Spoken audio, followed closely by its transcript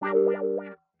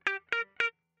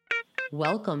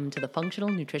Welcome to the Functional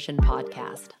Nutrition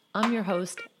Podcast. I'm your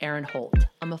host, Erin Holt.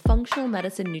 I'm a functional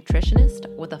medicine nutritionist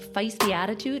with a feisty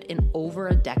attitude and over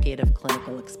a decade of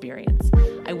clinical experience.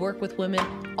 I work with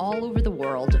women all over the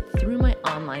world through my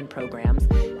online programs,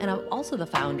 and I'm also the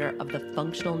founder of the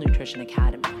Functional Nutrition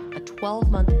Academy, a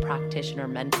 12-month practitioner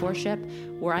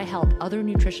mentorship where I help other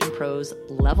nutrition pros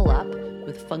level up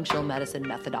with functional medicine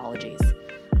methodologies.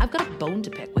 I've got a bone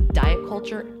to pick with diet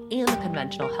culture and the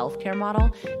conventional healthcare model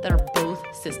that are both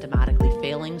systematically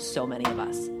failing so many of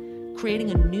us. Creating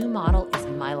a new model is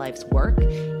my life's work,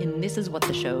 and this is what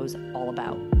the show's all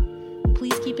about.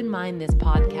 Please keep in mind this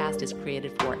podcast is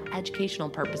created for educational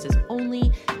purposes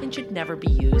only and should never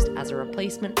be used as a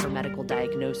replacement for medical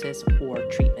diagnosis or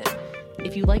treatment.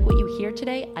 If you like what you hear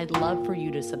today, I'd love for you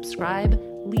to subscribe,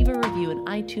 leave a review in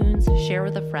iTunes, share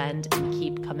with a friend, and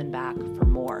keep coming back for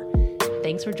more.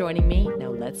 Thanks for joining me.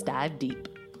 Now let's dive deep.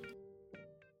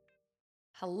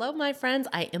 Hello, my friends.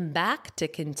 I am back to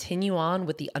continue on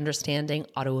with the Understanding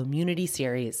Autoimmunity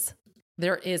series.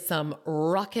 There is some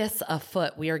ruckus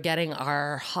afoot. We are getting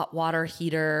our hot water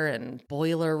heater and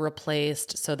boiler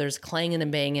replaced. So there's clanging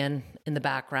and banging in the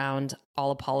background.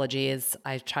 All apologies.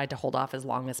 I tried to hold off as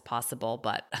long as possible,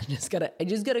 but I just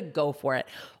gotta go for it.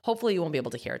 Hopefully you won't be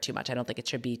able to hear it too much. I don't think it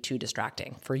should be too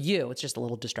distracting for you. It's just a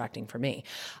little distracting for me.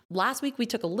 Last week we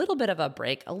took a little bit of a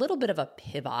break, a little bit of a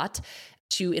pivot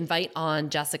to invite on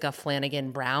Jessica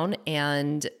Flanagan Brown,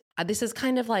 and this is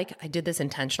kind of like, I did this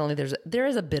intentionally. There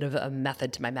is a bit of a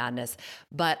method to my madness,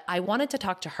 but I wanted to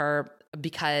talk to her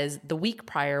because the week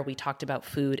prior we talked about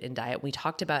food and diet. We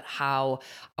talked about how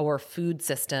our food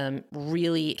system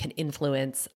really can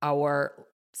influence our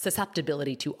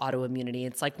susceptibility to autoimmunity.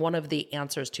 It's like one of the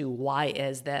answers to why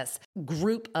is this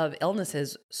group of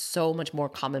illnesses so much more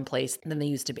commonplace than they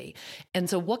used to be. And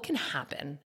so what can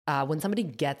happen when somebody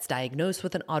gets diagnosed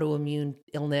with an autoimmune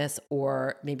illness,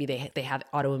 or maybe they have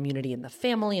autoimmunity in the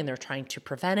family and they're trying to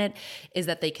prevent it, is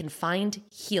that they can find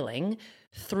healing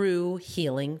through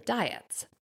healing diets.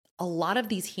 A lot of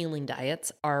these healing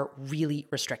diets are really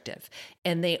restrictive,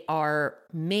 and they are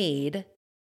made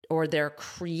or they're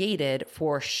created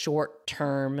for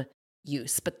short-term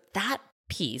use. But that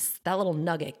piece, that little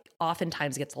nugget,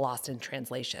 oftentimes gets lost in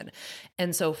translation.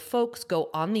 And so folks go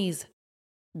on these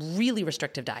really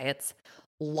restrictive diets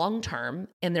long-term,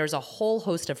 and there's a whole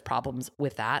host of problems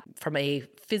with that from a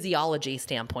physiology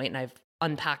standpoint, and I've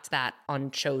unpacked that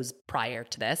on shows prior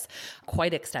to this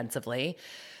quite extensively.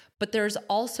 But there's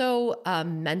also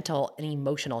mental and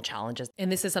emotional challenges. And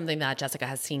this is something that Jessica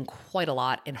has seen quite a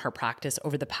lot in her practice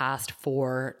over the past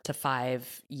 4 to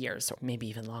 5 years, or maybe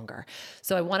even longer.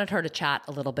 So I wanted her to chat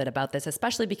a little bit about this,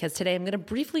 especially because today I'm going to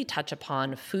briefly touch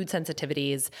upon food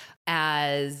sensitivities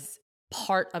as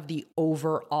part of the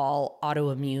overall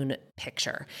autoimmune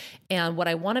picture. And what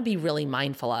I want to be really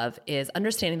mindful of is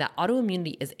understanding that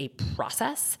autoimmunity is a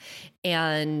process,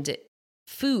 and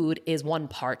food is one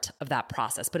part of that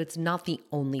process, but it's not the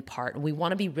only part. And we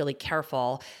want to be really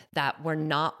careful that we're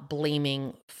not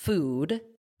blaming food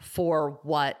for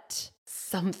what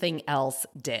something else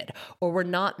did, or we're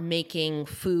not making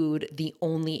food the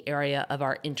only area of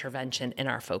our intervention and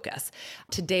our focus.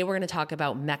 Today, we're going to talk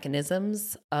about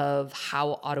mechanisms of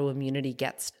how autoimmunity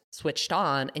gets switched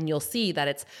on, and you'll see that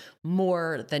it's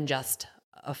more than just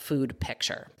a food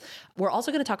picture. We're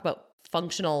also going to talk about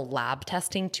functional lab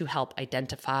testing to help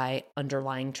identify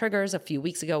underlying triggers. A few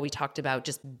weeks ago, we talked about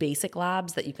just basic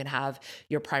labs that you can have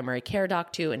your primary care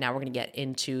doc to, and now we're going to get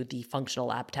into the functional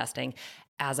lab testing,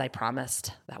 as I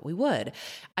promised that we would.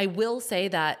 I will say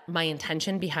that my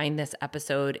intention behind this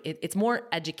episode, it's more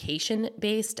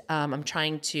education-based. I'm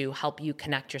trying to help you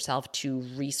connect yourself to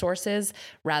resources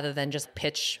rather than just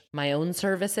pitch my own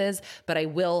services. But I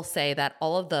will say that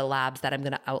all of the labs that I'm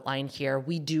going to outline here,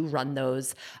 we do run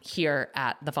those here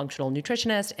at The Functional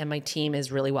Nutritionist, and my team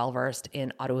is really well-versed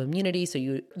in autoimmunity, so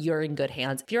you're in good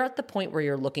hands. If you're at the point where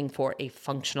you're looking for a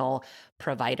functional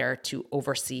provider to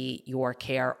oversee your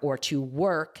care or to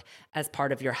work as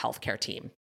part of your healthcare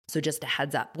team. So just a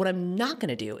heads up. What I'm not going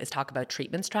to do is talk about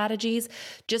treatment strategies,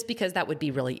 just because that would be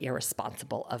really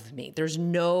irresponsible of me. There's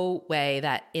no way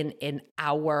that in an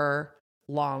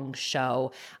hour-long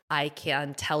show, I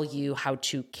can tell you how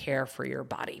to care for your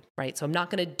body, right? So I'm not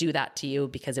going to do that to you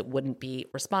because it wouldn't be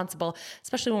responsible,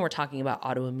 especially when we're talking about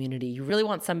autoimmunity. You really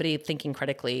want somebody thinking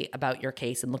critically about your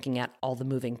case and looking at all the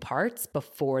moving parts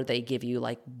before they give you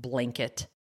like blanket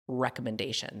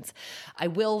recommendations. I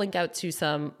will link out to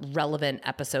some relevant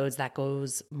episodes that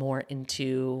goes more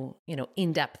into,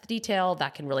 in-depth detail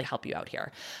that can really help you out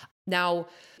here. Now,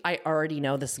 I already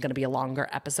know this is going to be a longer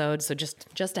episode, so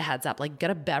just a heads up, like get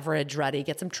a beverage ready,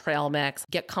 get some trail mix,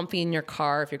 get comfy in your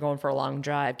car if you're going for a long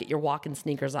drive, get your walking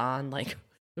sneakers on, like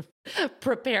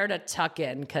prepare to tuck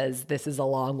in because this is a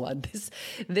long one.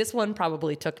 This one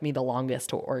probably took me the longest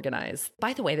to organize.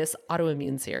 By the way, this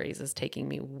autoimmune series is taking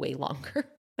me way longer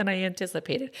than I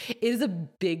anticipated. It is a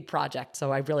big project,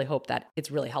 so I really hope that it's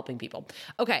really helping people.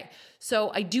 Okay, so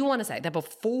I do want to say that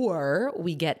before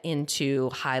we get into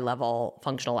high-level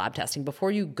functional lab testing,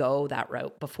 before you go that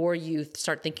route, before you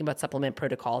start thinking about supplement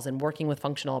protocols and working with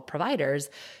functional providers,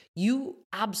 you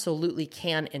absolutely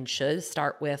can and should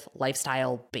start with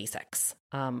lifestyle basics.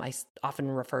 I often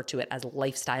refer to it as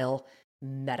lifestyle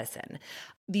medicine.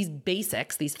 These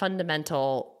basics, these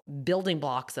fundamental building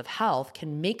blocks of health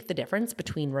can make the difference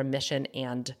between remission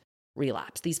and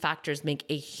relapse. These factors make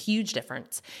a huge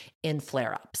difference in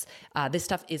flare-ups. This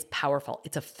stuff is powerful,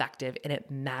 it's effective, and it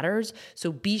matters.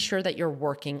 So be sure that you're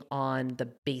working on the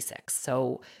basics.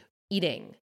 So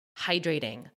eating,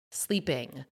 hydrating,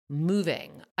 sleeping,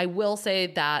 moving. I will say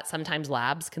that sometimes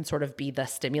labs can sort of be the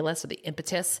stimulus or the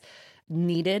impetus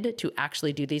needed to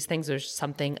actually do these things. There's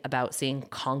something about seeing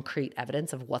concrete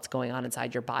evidence of what's going on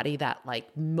inside your body that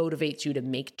like motivates you to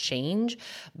make change.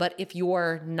 But if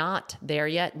you're not there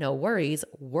yet, no worries,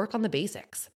 work on the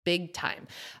basics, big time.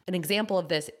 An example of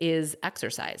this is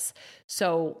exercise.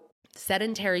 So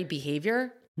sedentary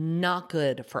behavior, not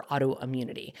good for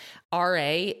autoimmunity.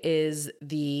 RA is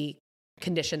the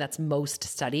condition that's most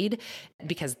studied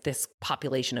because this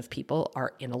population of people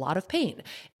are in a lot of pain.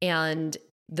 And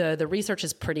the research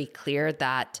is pretty clear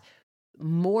that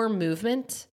more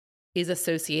movement is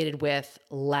associated with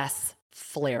less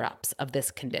flare-ups of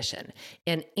this condition.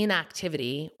 And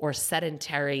inactivity or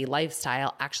sedentary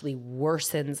lifestyle actually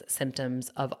worsens symptoms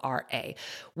of RA.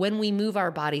 When we move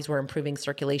our bodies, we're improving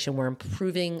circulation, we're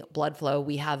improving blood flow,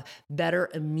 we have better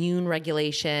immune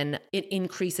regulation. It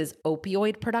increases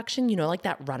opioid production, like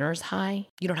that runner's high.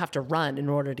 You don't have to run in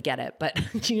order to get it, but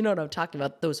you know what I'm talking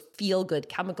about. Those feel-good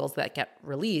chemicals that get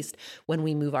released when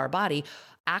we move our body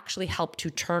actually help to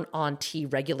turn on T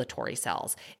regulatory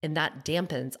cells, and that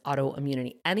dampens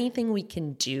autoimmunity. Anything we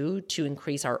can do to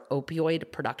increase our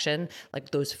opioid production, like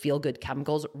those feel-good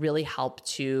chemicals, really help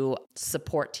to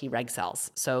support T reg cells.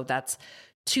 So that's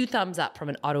 2 thumbs up from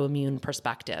an autoimmune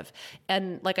perspective.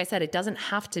 And like I said, it doesn't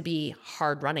have to be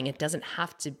hard running. It doesn't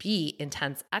have to be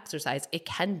intense exercise. It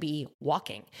can be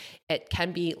walking. It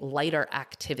can be lighter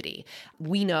activity.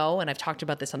 We know, and I've talked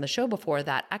about this on the show before,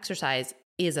 that exercise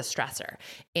is a stressor,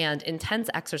 and intense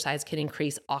exercise can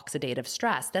increase oxidative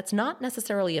stress. That's not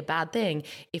necessarily a bad thing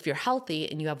if you're healthy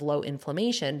and you have low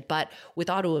inflammation, but with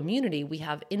autoimmunity, we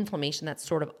have inflammation that's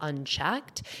sort of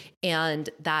unchecked, and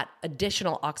that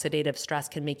additional oxidative stress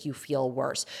can make you feel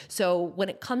worse. So when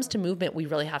it comes to movement, we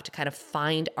really have to kind of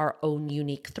find our own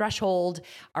unique threshold,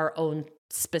 our own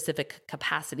specific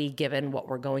capacity given what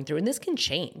we're going through. And this can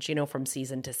change, from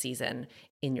season to season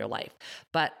in your life.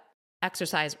 But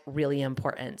exercise, really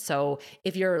important. So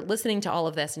if you're listening to all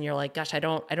of this and you're like, gosh, I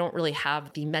don't really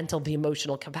have the mental, the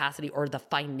emotional capacity or the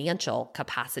financial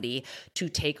capacity to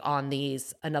take on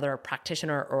another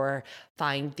practitioner or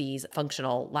find these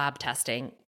functional lab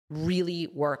testing, really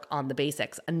work on the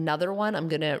basics. Another one, I'm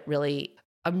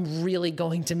really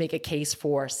going to make a case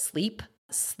for sleep.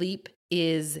 Sleep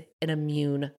is an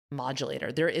immune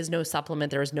modulator. There is no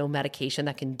supplement, there is no medication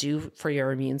that can do for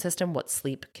your immune system what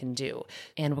sleep can do.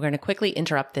 And we're going to quickly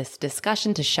interrupt this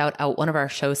discussion to shout out one of our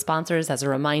show sponsors. As a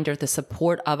reminder, the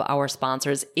support of our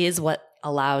sponsors is what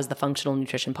allows the Functional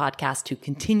Nutrition Podcast to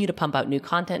continue to pump out new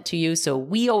content to you. So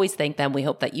we always thank them. We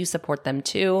hope that you support them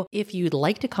too. If you'd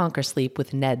like to conquer sleep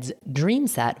with Ned's Dream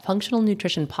Set, Functional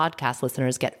Nutrition Podcast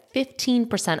listeners get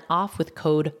 15% off with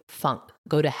code FUNK.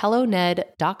 Go to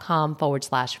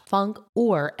helloned.com/funk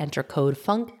or enter code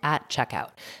FUNK at checkout.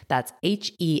 That's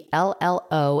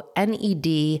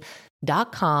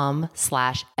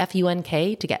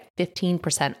HELLONED.com/FUNK to get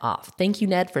 15% off. Thank you,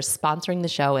 Ned, for sponsoring the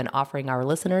show and offering our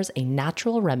listeners a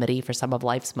natural remedy for some of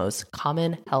life's most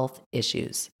common health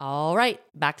issues. All right,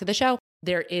 back to the show.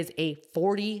 There is a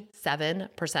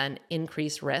 47%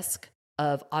 increased risk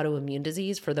of autoimmune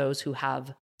disease for those who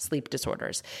have sleep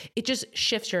disorders. It just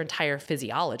shifts your entire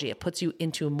physiology. It puts you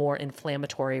into a more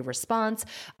inflammatory response.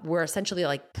 We're essentially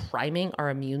like priming our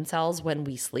immune cells when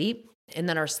we sleep. And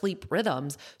then our sleep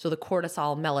rhythms, so the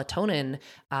cortisol melatonin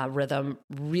rhythm,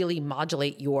 really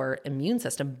modulate your immune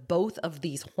system. Both of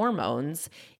these hormones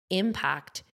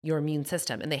impact your immune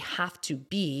system, and they have to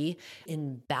be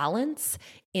in balance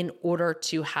in order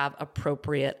to have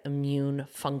appropriate immune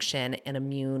function and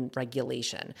immune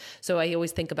regulation. So I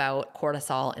always think about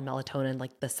cortisol and melatonin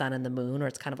like the sun and the moon, or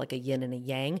it's kind of like a yin and a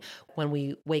yang. When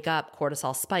we wake up,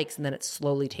 cortisol spikes and then it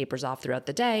slowly tapers off throughout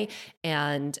the day.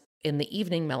 And in the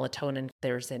evening, melatonin,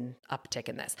 there's an uptick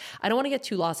in this. I don't want to get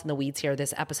too lost in the weeds here.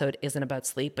 This episode isn't about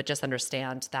sleep, but just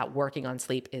understand that working on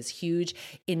sleep is huge.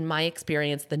 In my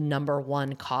experience, the number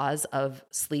one cause of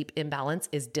sleep imbalance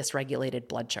is dysregulated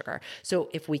blood sugar. So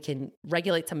if we can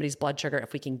regulate somebody's blood sugar,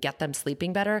 if we can get them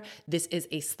sleeping better, this is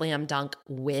a slam dunk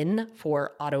win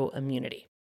for autoimmunity.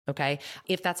 Okay.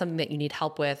 If that's something that you need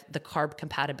help with, the Carb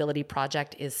Compatibility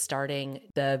Project is starting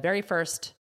the very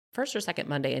first or second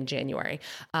Monday in January,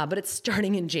 but it's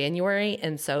starting in January.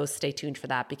 And so stay tuned for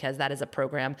that, because that is a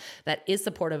program that is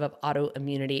supportive of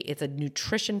autoimmunity. It's a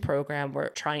nutrition program. We're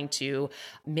trying to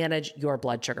manage your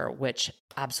blood sugar, which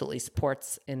absolutely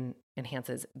supports and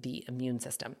enhances the immune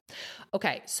system.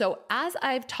 Okay. So as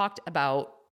I've talked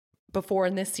about before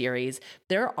in this series,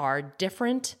 there are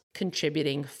different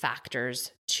contributing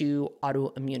factors to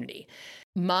autoimmunity.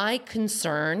 My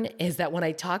concern is that when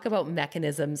I talk about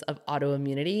mechanisms of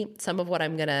autoimmunity, some of what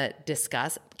I'm going to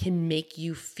discuss can make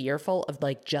you fearful of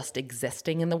like just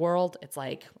existing in the world. It's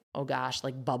like, oh gosh,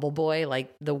 like Bubble Boy,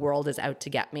 like the world is out to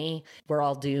get me. We're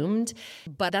all doomed.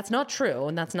 But that's not true.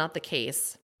 And that's not the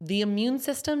case. The immune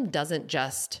system doesn't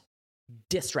just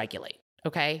dysregulate.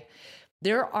 Okay.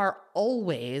 There are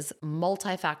always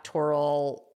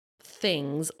multifactorial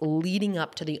things leading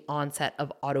up to the onset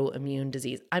of autoimmune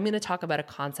disease. I'm going to talk about a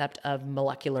concept of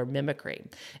molecular mimicry.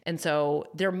 And so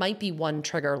there might be one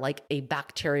trigger like a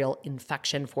bacterial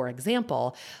infection, for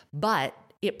example, but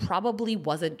it probably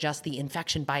wasn't just the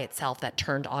infection by itself that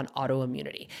turned on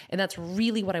autoimmunity. And that's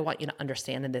really what I want you to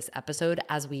understand in this episode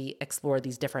as we explore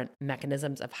these different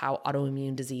mechanisms of how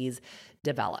autoimmune disease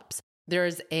develops.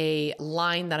 There's a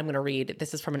line that I'm going to read.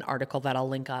 This is from an article that I'll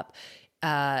link up.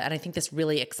 And I think this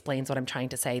really explains what I'm trying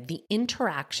to say. The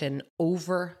interaction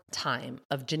over time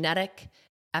of genetic,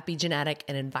 epigenetic,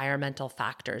 and environmental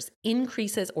factors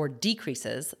increases or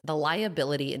decreases the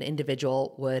liability an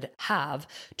individual would have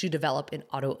to develop an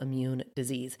autoimmune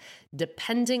disease,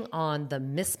 depending on the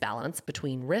misbalance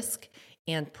between risk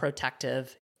and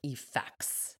protective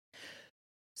effects.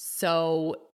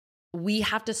 So we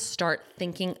have to start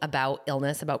thinking about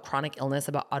illness, about chronic illness,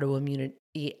 about autoimmunity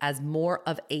as more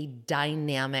of a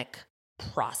dynamic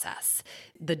process.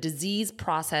 The disease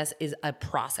process is a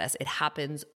process. It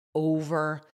happens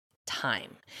over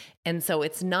time. And so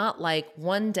it's not like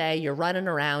one day you're running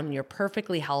around and you're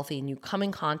perfectly healthy and you come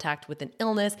in contact with an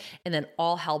illness and then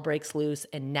all hell breaks loose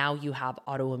and now you have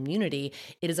autoimmunity.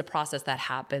 It is a process that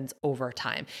happens over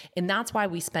time. And that's why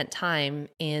we spent time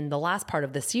in the last part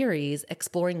of the series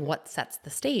exploring what sets the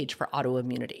stage for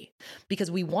autoimmunity, because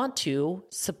we want to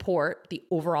support the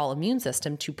overall immune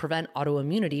system to prevent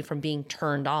autoimmunity from being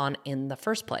turned on in the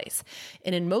first place.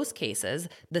 And in most cases,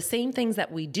 the same things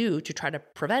that we do to try to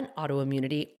prevent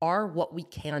autoimmunity are what we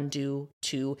can do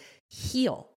to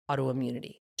heal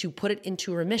autoimmunity, to put it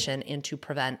into remission and to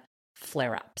prevent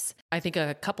flare-ups. I think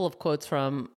a couple of quotes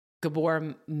from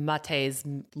Gabor Mate's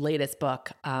latest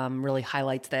book really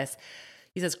highlights this.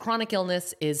 He says, chronic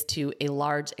illness is to a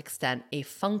large extent a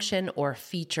function or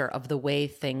feature of the way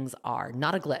things are,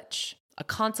 not a glitch, a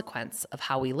consequence of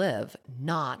how we live,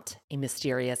 not a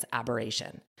mysterious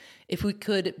aberration. If we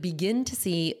could begin to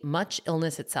see much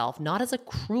illness itself not as a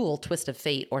cruel twist of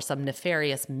fate or some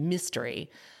nefarious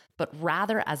mystery, but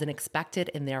rather as an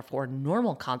expected and therefore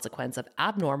normal consequence of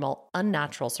abnormal,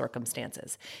 unnatural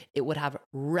circumstances, it would have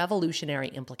revolutionary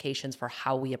implications for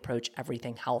how we approach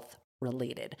everything health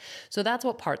related. So that's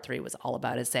what part 3 was all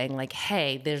about, is saying like,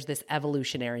 hey, there's this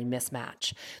evolutionary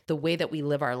mismatch. The way that we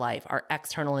live our life, our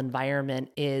external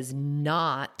environment is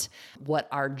not what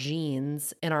our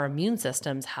genes and our immune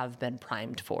systems have been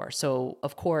primed for. So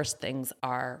of course, things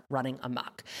are running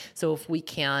amok. So if we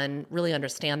can really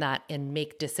understand that and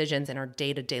make decisions in our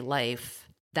day-to-day life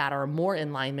that are more in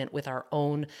alignment with our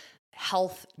own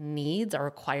health needs, our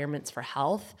requirements for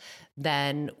health,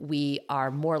 then we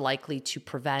are more likely to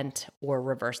prevent or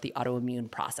reverse the autoimmune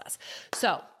process.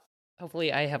 So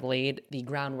hopefully I have laid the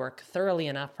groundwork thoroughly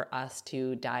enough for us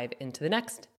to dive into the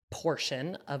next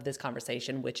portion of this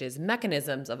conversation, which is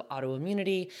mechanisms of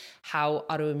autoimmunity, how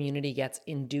autoimmunity gets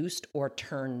induced or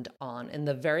turned on. And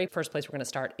the very first place we're going to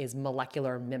start is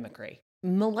molecular mimicry.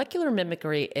 Molecular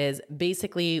mimicry is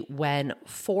basically when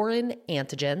foreign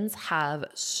antigens have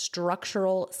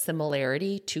structural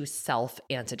similarity to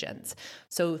self-antigens.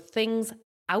 So things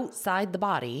outside the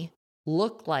body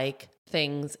look like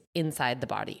things inside the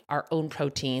body, our own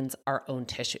proteins, our own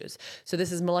tissues. So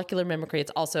this is molecular mimicry.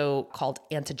 It's also called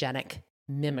antigenic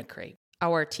mimicry.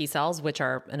 Our T cells, which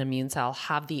are an immune cell,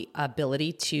 have the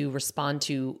ability to respond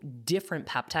to different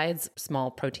peptides, small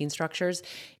protein structures,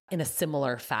 in a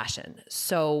similar fashion.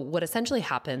 So what essentially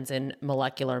happens in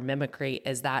molecular mimicry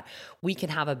is that we can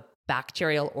have a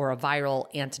bacterial or a viral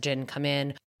antigen come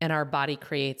in, and our body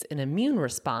creates an immune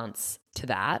response to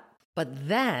that. But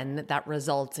then that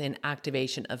results in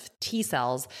activation of T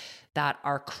cells that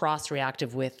are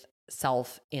cross-reactive with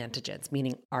self-antigens,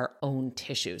 meaning our own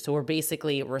tissue. So we're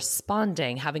basically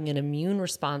responding, having an immune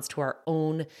response to our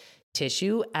own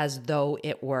tissue as though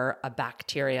it were a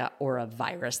bacteria or a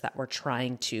virus that we're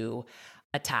trying to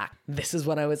attack. This is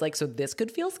when I was like, so this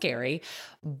could feel scary,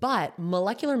 but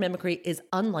molecular mimicry is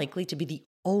unlikely to be the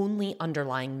only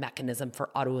underlying mechanism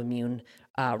for autoimmune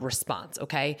response,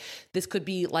 okay? This could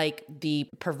be like the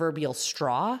proverbial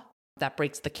straw that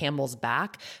breaks the camel's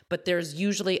back, but there's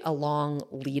usually a long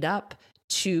lead up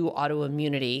to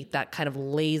autoimmunity that kind of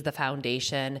lays the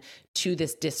foundation to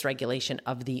this dysregulation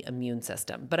of the immune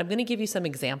system. But I'm going to give you some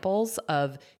examples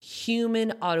of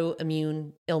human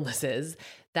autoimmune illnesses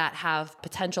that have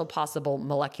potential possible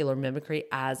molecular mimicry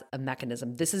as a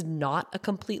mechanism. This is not a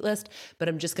complete list, but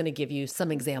I'm just going to give you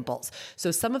some examples.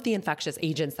 So some of the infectious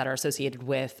agents that are associated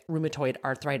with rheumatoid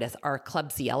arthritis are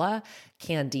Klebsiella,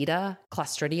 Candida,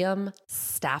 Clostridium,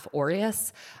 Staph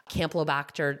aureus,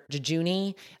 Campylobacter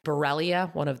jejuni,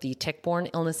 Borrelia, one of the tick-borne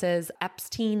illnesses,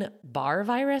 Epstein-Barr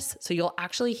virus. So you'll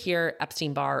actually hear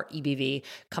Epstein-Barr, EBV,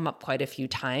 come up quite a few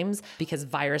times because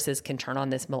viruses can turn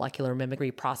on this molecular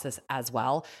mimicry process as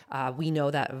well. We know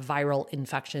that viral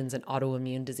infections and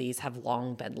autoimmune disease have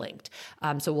long been linked.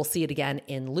 So we'll see it again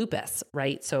in lupus,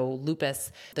 right? So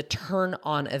lupus, the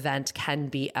turn-on event can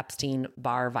be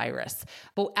Epstein-Barr virus.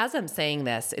 But as I'm saying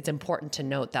this, it's important to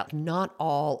note that not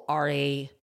all RA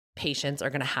patients are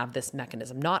going to have this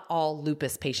mechanism. Not all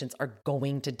lupus patients are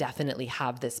going to definitely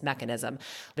have this mechanism.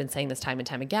 I've been saying this time and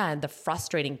time again. The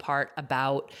frustrating part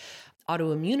about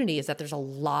autoimmunity is that there's a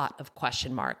lot of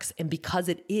question marks. And because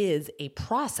it is a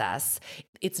process,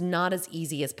 it's not as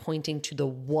easy as pointing to the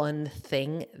one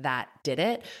thing that did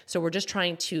it. So we're just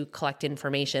trying to collect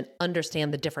information,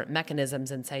 understand the different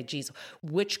mechanisms and say, geez,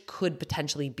 which could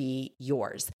potentially be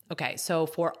yours? Okay, so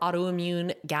for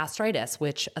autoimmune gastritis,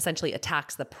 which essentially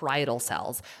attacks the parietal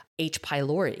cells, H.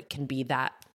 pylori can be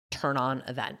that turn-on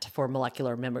event for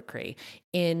molecular mimicry.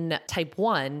 In type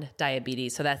 1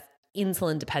 diabetes, so that's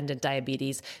insulin-dependent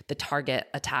diabetes, the target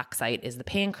attack site is the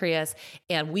pancreas.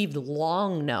 And we've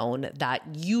long known that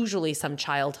usually some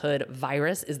childhood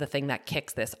virus is the thing that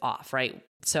kicks this off, right?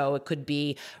 So it could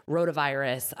be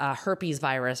rotavirus, herpes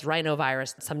virus,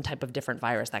 rhinovirus, some type of different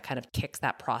virus that kind of kicks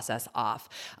that process off.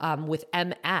 With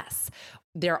MS,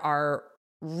 there are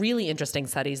really interesting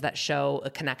studies that show a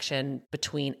connection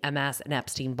between MS and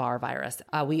Epstein-Barr virus.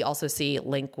 We also see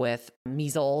link with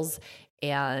measles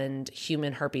and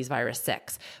human herpes virus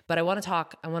 6. But I want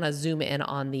to zoom in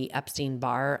on the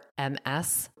Epstein-Barr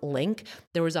MS link.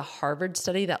 There was a Harvard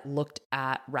study that looked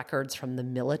at records from the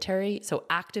military. So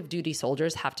active duty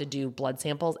soldiers have to do blood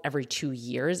samples every 2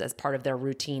 years as part of their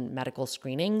routine medical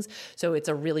screenings. So it's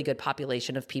a really good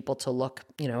population of people to look,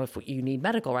 if you need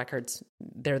medical records,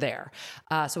 they're there.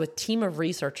 So a team of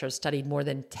researchers studied more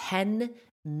than 10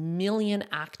 million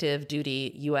active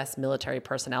duty U.S. military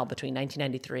personnel between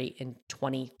 1993 and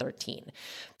 2013.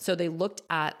 So they looked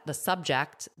at the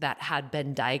subject that had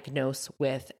been diagnosed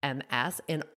with MS,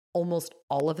 and almost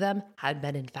all of them had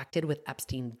been infected with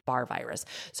Epstein-Barr virus.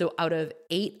 So out of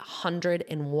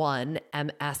 801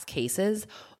 MS cases,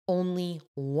 only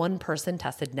one person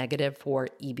tested negative for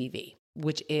EBV,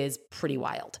 which is pretty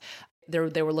wild.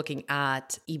 They were looking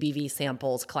at EBV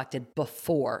samples collected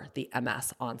before the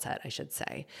MS onset, I should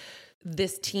say.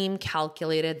 This team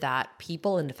calculated that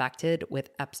people infected with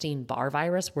Epstein-Barr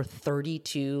virus were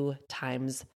 32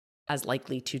 times as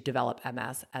likely to develop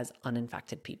MS as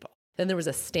uninfected people. Then there was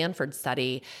a Stanford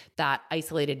study that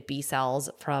isolated B cells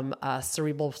from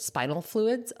cerebral spinal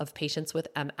fluids of patients with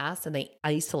MS, and they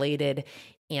isolated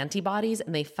antibodies,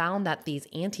 and they found that these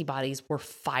antibodies were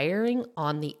firing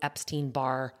on the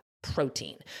Epstein-Barr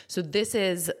protein. So this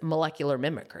is molecular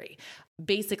mimicry.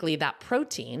 Basically, that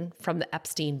protein from the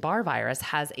Epstein-Barr virus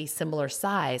has a similar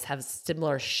size, has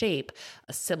similar shape,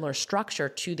 a similar structure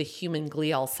to the human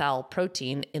glial cell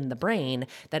protein in the brain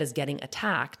that is getting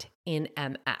attacked in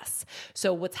MS.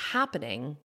 So what's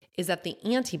happening is that the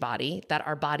antibody that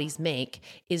our bodies make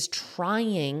is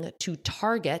trying to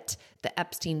target the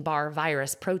Epstein-Barr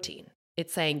virus protein.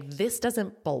 It's saying this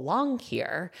doesn't belong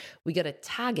here. We got to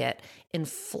tag it and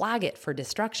flag it for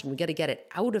destruction. We got to get it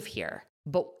out of here.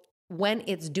 But when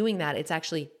it's doing that, it's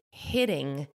actually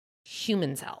hitting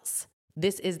human cells.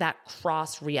 This is that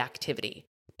cross reactivity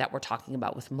that we're talking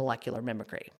about with molecular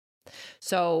mimicry.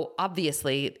 So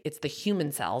obviously, it's the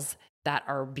human cells that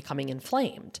are becoming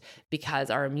inflamed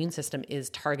because our immune system is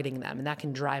targeting them. And that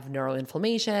can drive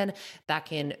neuroinflammation, that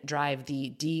can drive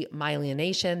the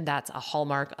demyelination. That's a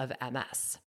hallmark of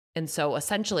MS. And so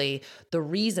essentially, the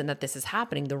reason that this is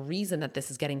happening, the reason that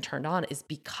this is getting turned on is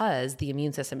because the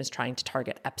immune system is trying to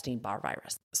target Epstein-Barr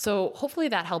virus. So hopefully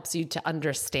that helps you to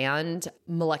understand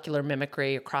molecular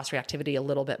mimicry or cross-reactivity a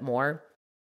little bit more.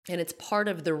 And it's part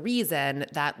of the reason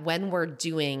that when we're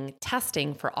doing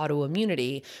testing for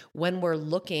autoimmunity, when we're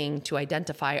looking to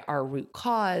identify our root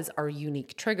cause, our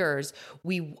unique triggers,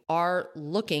 we are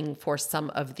looking for some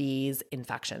of these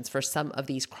infections, for some of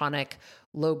these chronic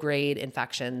low-grade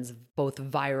infections, both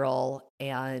viral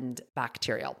and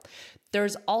bacterial.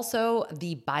 There's also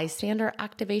the bystander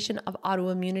activation of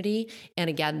autoimmunity. And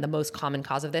again, the most common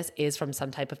cause of this is from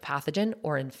some type of pathogen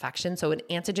or infection. So an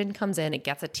antigen comes in, it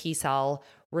gets a T cell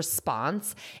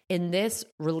response, and this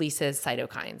releases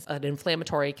cytokines, an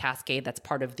inflammatory cascade that's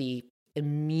part of the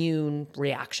immune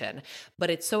reaction. But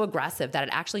it's so aggressive that it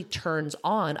actually turns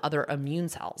on other immune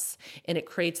cells, and it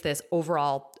creates this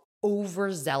overall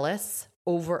overzealous,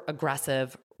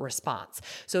 over-aggressive response.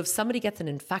 So if somebody gets an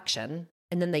infection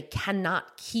and then they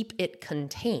cannot keep it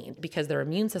contained because their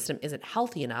immune system isn't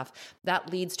healthy enough, that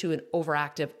leads to an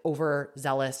overactive,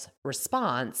 overzealous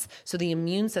response. So the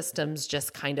immune system's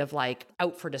just kind of like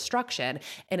out for destruction,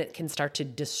 and it can start to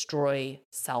destroy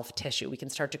self-tissue. We can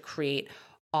start to create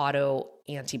auto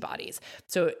antibodies.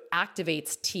 So it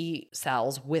activates T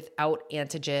cells without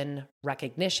antigen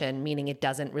recognition, meaning it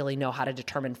doesn't really know how to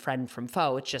determine friend from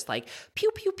foe. It's just like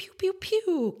pew, pew, pew, pew,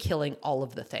 pew, killing all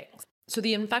of the things. So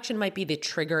the infection might be the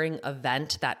triggering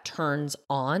event that turns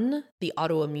on the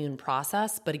autoimmune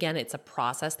process. But again, it's a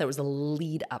process. There was a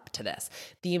lead up to this.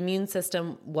 The immune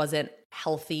system wasn't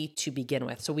healthy to begin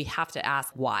with. So we have to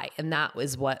ask why. And that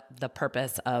was what the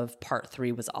purpose of part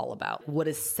 3 was all about. What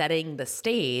is setting the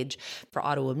stage for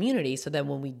autoimmunity? So then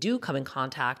when we do come in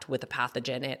contact with a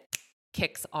pathogen, it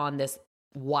kicks on this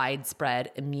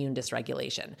widespread immune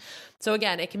dysregulation. So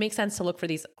again, it can make sense to look for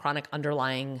these chronic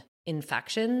underlying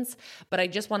infections. But I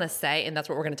just want to say, and that's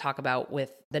what we're going to talk about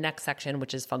with the next section,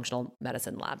 which is functional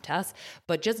medicine lab tests,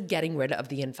 but just getting rid of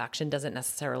the infection doesn't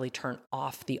necessarily turn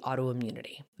off the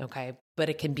autoimmunity, okay? But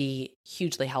it can be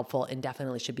hugely helpful and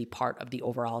definitely should be part of the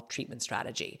overall treatment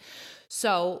strategy.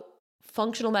 So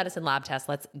functional medicine lab tests,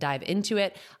 let's dive into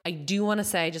it. I do want to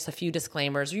say just a few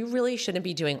disclaimers. You really shouldn't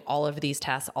be doing all of these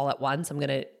tests all at once. I'm going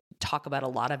to talk about a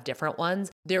lot of different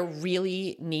ones. There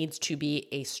really needs to be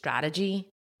a strategy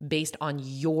based on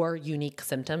your unique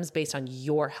symptoms, based on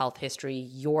your health history,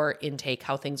 your intake,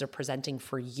 how things are presenting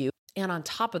for you. And on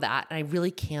top of that, and I really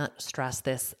can't stress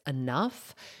this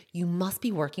enough, you must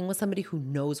be working with somebody who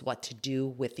knows what to do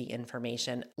with the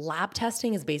information. Lab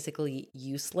testing is basically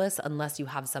useless unless you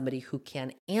have somebody who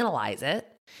can analyze it,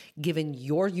 given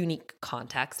your unique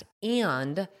context,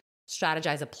 and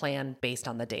strategize a plan based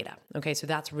on the data. Okay, so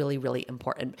that's really, really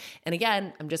important. And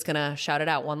again, I'm just gonna shout it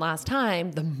out one last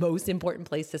time. The most important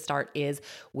place to start is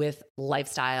with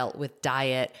lifestyle, with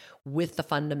diet, with the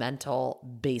fundamental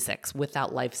basics, with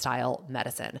that lifestyle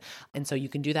medicine. And so you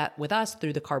can do that with us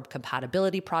through the Carb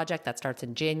Compatibility Project that starts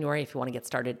in January. If you wanna get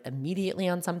started immediately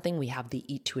on something, we have the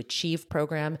Eat to Achieve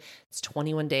program. It's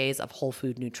 21 days of whole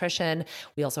food nutrition.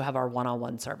 We also have our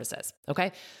one-on-one services,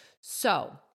 okay?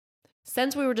 So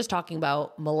since we were just talking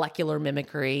about molecular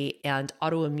mimicry and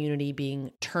autoimmunity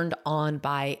being turned on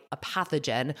by a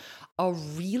pathogen, a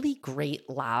really great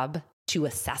lab to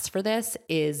assess for this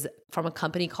is from a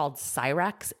company called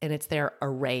Cyrex, and it's their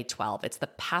Array 12. It's the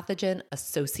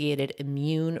pathogen-associated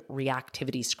immune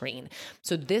reactivity screen.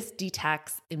 So this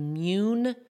detects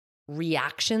immune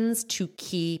reactions to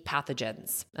key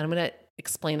pathogens. And I'm going to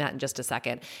explain that in just a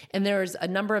second. And there's a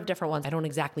number of different ones. I don't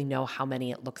exactly know how many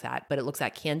it looks at, but it looks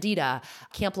at Candida,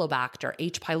 Campylobacter,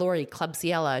 H. pylori,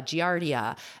 Klebsiella,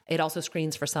 Giardia. It also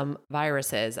screens for some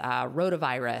viruses,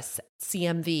 rotavirus,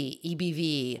 CMV,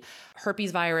 EBV,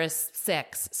 herpes virus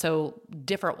 6, so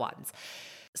different ones.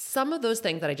 Some of those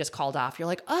things that I just called off, you're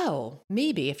like, oh,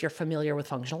 maybe if you're familiar with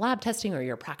functional lab testing or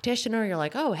you're a practitioner, you're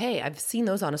like, oh, hey, I've seen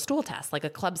those on a stool test, like a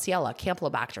Klebsiella,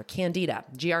 Campylobacter, Candida,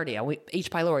 Giardia,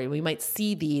 H. pylori. We might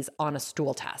see these on a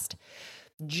stool test.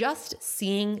 Just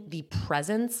seeing the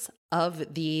presence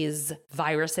of these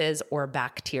viruses or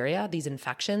bacteria, these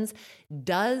infections,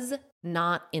 does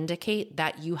not indicate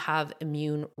that you have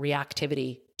immune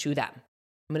reactivity to them.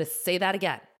 I'm going to say that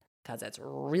again because it's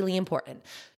really important.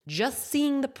 Just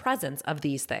seeing the presence of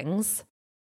these things,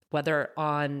 whether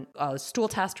on a stool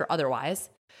test or otherwise,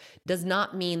 does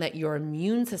not mean that your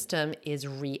immune system is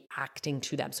reacting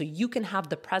to them. So you can have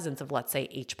the presence of, let's say,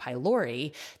 H.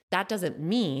 pylori. That doesn't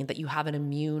mean that you have an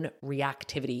immune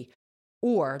reactivity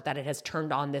or that it has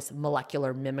turned on this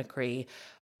molecular mimicry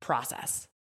process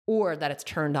or that it's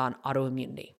turned on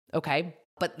autoimmunity. Okay.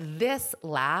 But this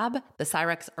lab, the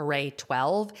Cyrex Array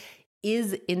 12,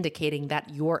 is indicating that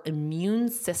your immune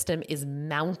system is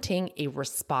mounting a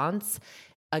response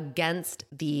against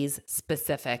these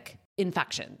specific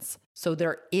infections. So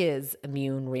there is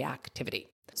immune reactivity.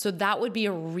 So that would be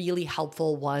a really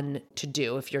helpful one to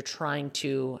do if you're trying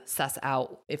to suss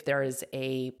out if there is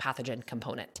a pathogen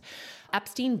component.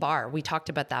 Epstein-Barr, we talked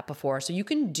about that before. So you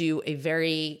can do a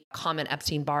very common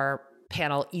Epstein-Barr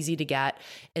panel, easy to get.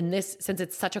 And this, since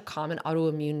it's such a common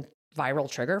autoimmune viral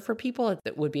trigger for people,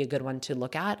 it would be a good one to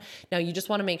look at. Now, you just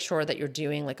want to make sure that you're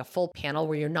doing like a full panel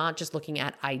where you're not just looking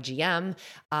at IgM,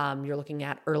 you're looking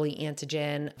at early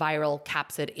antigen, viral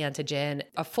capsid antigen.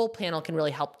 A full panel can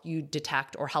really help you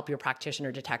detect or help your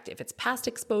practitioner detect if it's past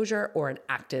exposure or an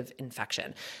active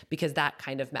infection, because that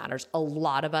kind of matters. A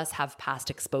lot of us have past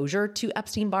exposure to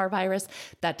Epstein-Barr virus.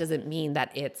 That doesn't mean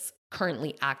that it's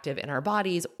currently active in our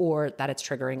bodies or that it's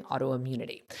triggering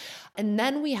autoimmunity. And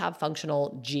then we have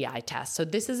functional GI tests. So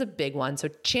this is a big one. So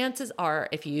chances are,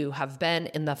 if you have been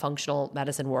in the functional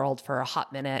medicine world for a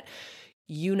hot minute,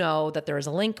 you know that there is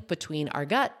a link between our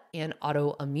gut and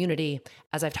autoimmunity.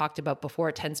 As I've talked about before,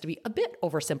 it tends to be a bit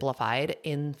oversimplified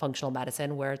in functional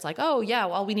medicine where it's like, oh yeah,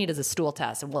 all we need is a stool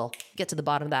test and we'll get to the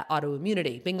bottom of that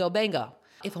autoimmunity. Bingo, bango.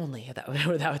 If only that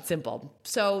was simple.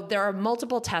 So there are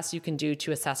multiple tests you can do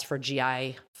to assess for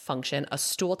GI function. A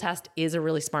stool test is a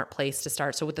really smart place to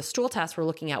start. So with the stool test, we're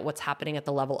looking at what's happening at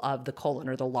the level of the colon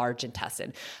or the large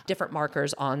intestine. Different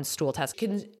markers on stool tests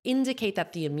can indicate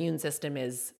that the immune system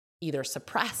is either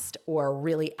suppressed or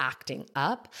really acting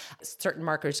up. Certain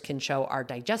markers can show our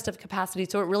digestive capacity.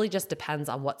 So it really just depends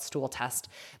on what stool test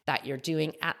that you're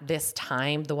doing at this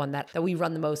time. The one that we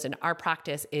run the most in our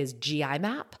practice is GI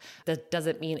map. That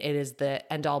doesn't mean it is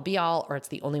the end all be all or it's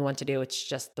the only one to do. It's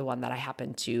just the one that I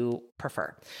happen to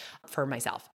prefer for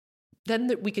myself.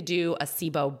 Then we could do a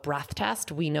SIBO breath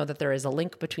test. We know that there is a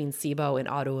link between SIBO and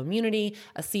autoimmunity.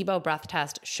 A SIBO breath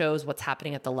test shows what's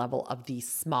happening at the level of the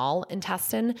small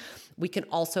intestine. We can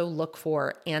also look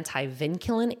for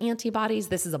anti-vinculin antibodies.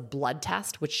 This is a blood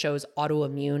test which shows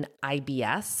autoimmune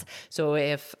IBS. So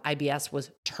if IBS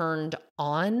was turned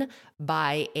on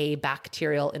by a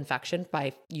bacterial infection,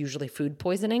 by usually food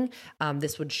poisoning,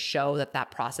 this would show that that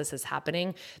process is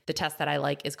happening. The test that I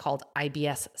like is called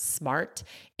IBS Smart,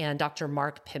 and Dr.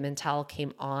 Mark Pimentel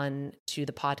came on to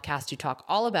the podcast to talk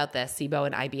all about this, SIBO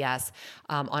and IBS,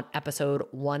 on episode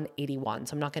 181.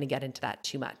 So I'm not going to get into that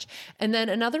too much. And then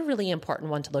another really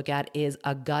important one to look at is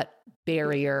a gut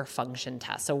barrier function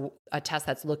test. So a test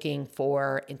that's looking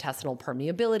for intestinal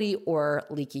permeability or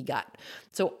leaky gut.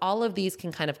 So all of these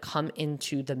can kind of come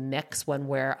into the mix when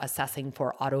we're assessing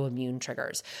for autoimmune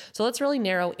triggers. So let's really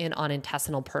narrow in on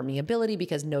intestinal permeability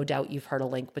because no doubt you've heard a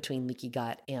link between leaky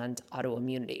gut and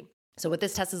autoimmunity. So what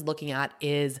this test is looking at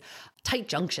is tight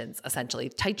junctions, essentially.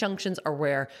 Tight junctions are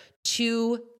where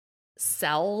two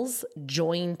cells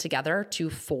join together to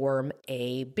form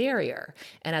a barrier.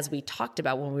 And as we talked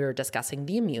about when we were discussing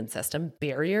the immune system,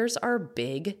 barriers are a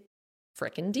big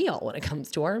freaking deal when it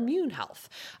comes to our immune health.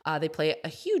 They play a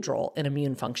huge role in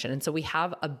immune function. And so we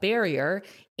have a barrier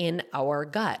in our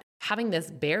gut. Having this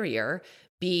barrier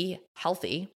be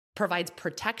healthy provides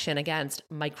protection against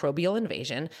microbial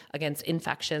invasion, against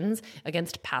infections,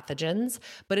 against pathogens,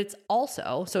 but it's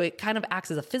also, so it kind of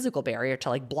acts as a physical barrier to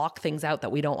like block things out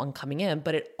that we don't want coming in,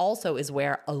 but it also is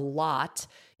where a lot,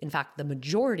 in fact, the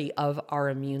majority of our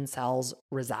immune cells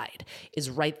reside, is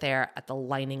right there at the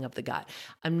lining of the gut.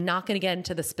 I'm not going to get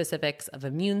into the specifics of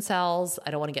immune cells.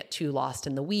 I don't want to get too lost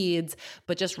in the weeds,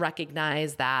 but just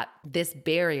recognize that this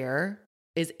barrier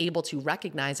is able to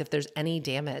recognize if there's any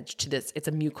damage to this. It's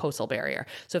a mucosal barrier.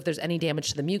 So if there's any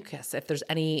damage to the mucus, if there's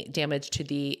any damage to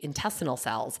the intestinal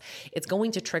cells, it's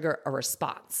going to trigger a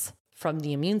response from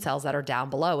the immune cells that are down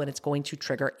below, and it's going to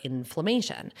trigger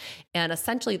inflammation. And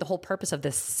essentially the whole purpose of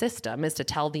this system is to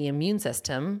tell the immune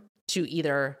system to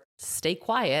either stay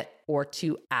quiet or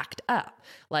to act up.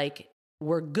 Like,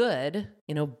 we're good,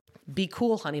 be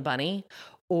cool, honey bunny,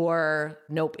 or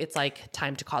nope, it's like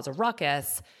time to cause a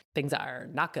ruckus. Things are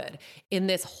not good. In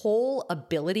this whole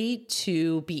ability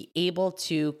to be able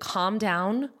to calm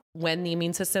down when the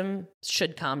immune system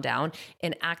should calm down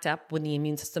and act up when the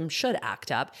immune system should act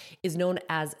up is known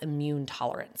as immune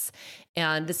tolerance.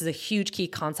 And this is a huge key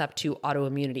concept to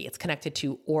autoimmunity. It's connected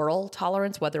to oral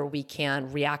tolerance, whether we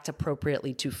can react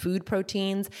appropriately to food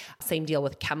proteins. Same deal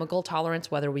with chemical tolerance,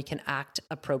 whether we can act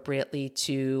appropriately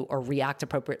to or react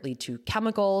appropriately to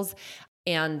chemicals,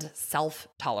 and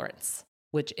self-tolerance,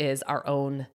 which is our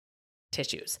own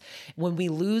tissues. When we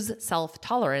lose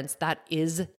self-tolerance, that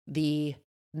is the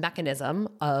mechanism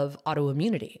of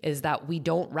autoimmunity, is that we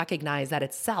don't recognize that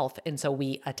it's self, and so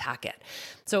we attack it.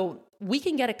 So we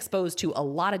can get exposed to a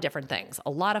lot of different things,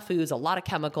 a lot of foods, a lot of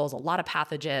chemicals, a lot of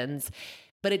pathogens,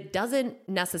 but it doesn't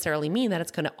necessarily mean that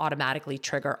it's going to automatically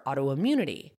trigger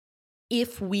autoimmunity.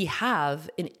 If we have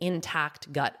an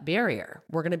intact gut barrier,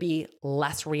 we're going to be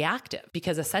less reactive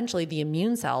because essentially the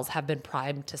immune cells have been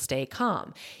primed to stay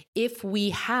calm. If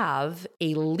we have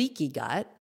a leaky gut,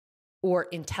 or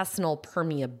intestinal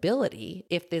permeability,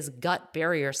 if this gut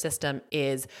barrier system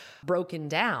is broken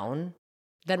down,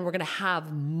 then we're going to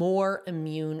have more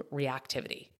immune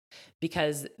reactivity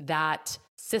because that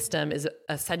system is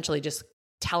essentially just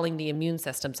telling the immune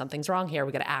system something's wrong here.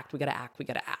 We got to act, we got to act, we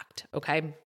got to act.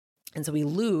 Okay. And so we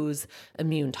lose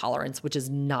immune tolerance, which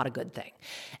is not a good thing.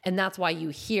 And that's why you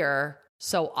hear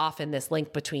so often this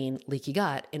link between leaky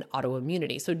gut and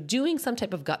autoimmunity. So doing some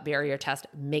type of gut barrier test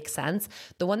makes sense.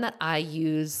 The one that I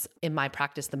use in my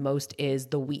practice the most is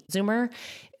the Wheat Zoomer.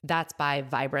 That's by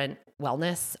Vibrant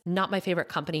Wellness. Not my favorite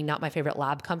company, not my favorite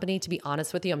lab company. To be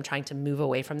honest with you, I'm trying to move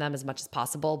away from them as much as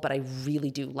possible, but I really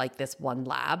do like this one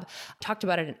lab. I talked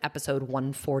about it in episode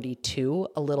 142,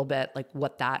 a little bit like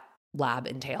what that lab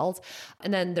entails.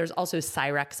 And then there's also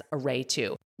Cyrex Array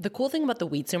 2. The cool thing about the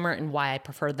Wheat Zoomer and why I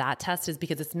prefer that test is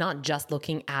because it's not just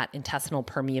looking at intestinal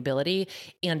permeability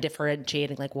and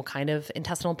differentiating like what kind of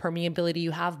intestinal permeability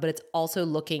you have, but it's also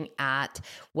looking at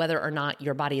whether or not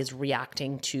your body is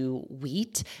reacting to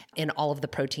wheat and all of the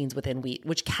proteins within wheat,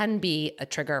 which can be a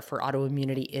trigger for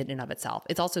autoimmunity in and of itself.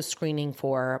 It's also screening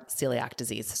for celiac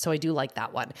disease. So I do like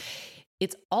that one.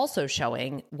 It's also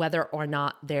showing whether or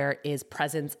not there is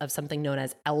presence of something known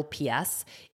as LPS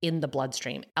in the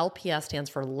bloodstream. LPS stands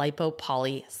for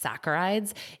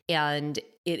lipopolysaccharides, and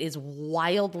it is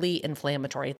wildly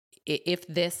inflammatory. If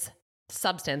this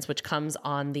substance, which comes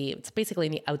on it's basically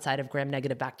in the outside of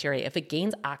gram-negative bacteria, if it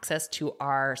gains access to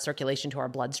our circulation, to our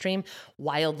bloodstream,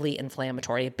 wildly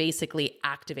inflammatory. It basically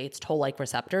activates toll-like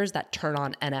receptors that turn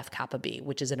on NF-kappa B,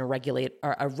 which is a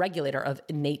regulator of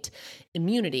innate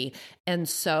immunity. And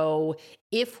so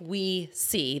if we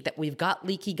see that we've got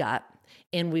leaky gut,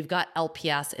 and we've got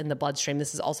LPS in the bloodstream,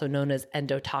 this is also known as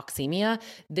endotoxemia.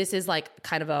 This is like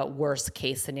kind of a worst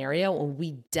case scenario, and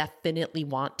we definitely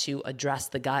want to address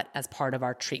the gut as part of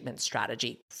our treatment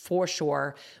strategy, for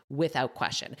sure, without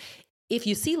question. If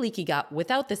you see leaky gut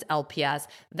without this LPS,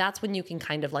 that's when you can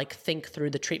kind of like think through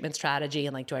the treatment strategy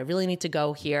and like, do I really need to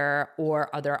go here?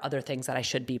 Or are there other things that I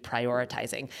should be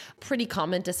prioritizing? Pretty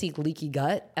common to see leaky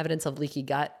gut, evidence of leaky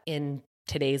gut in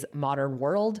today's modern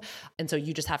world. And so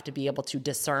you just have to be able to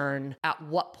discern at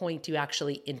what point do you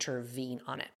actually intervene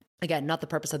on it. Again, not the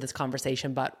purpose of this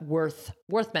conversation, but worth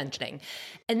mentioning.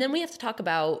 And then we have to talk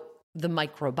about the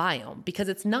microbiome, because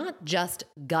it's not just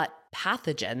gut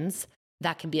pathogens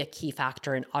that can be a key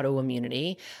factor in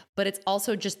autoimmunity, but it's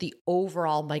also just the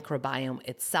overall microbiome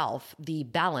itself, the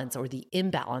balance or the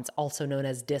imbalance, also known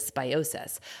as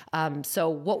dysbiosis. So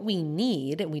what we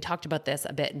need, and we talked about this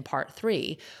a bit in part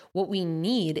 3, what we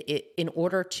need in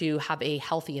order to have a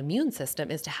healthy immune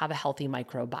system is to have a healthy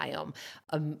microbiome.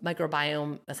 A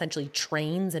microbiome essentially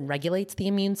trains and regulates the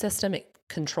immune system. It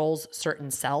controls certain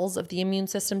cells of the immune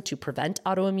system to prevent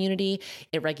autoimmunity.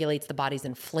 It regulates the body's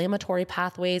inflammatory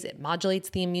pathways. It modulates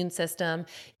the immune system.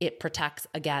 It protects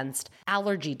against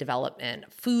allergy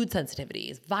development, food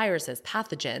sensitivities, viruses,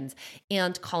 pathogens,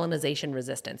 and colonization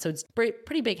resistance. So it's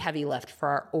pretty big, heavy lift for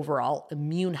our overall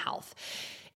immune health.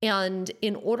 And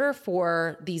in order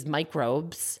for these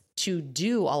microbes to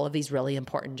do all of these really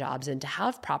important jobs and to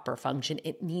have proper function,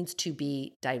 it needs to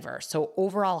be diverse. So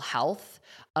overall health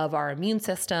of our immune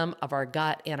system, of our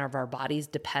gut, and of our bodies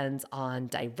depends on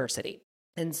diversity.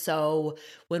 And so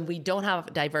when we don't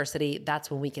have diversity, that's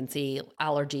when we can see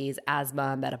allergies,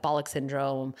 asthma, metabolic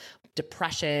syndrome,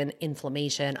 depression,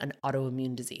 inflammation, and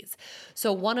autoimmune disease.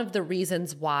 So one of the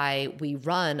reasons why we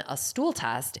run a stool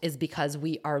test is because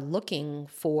we are looking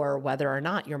for whether or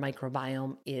not your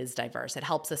microbiome is diverse. It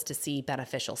helps us to see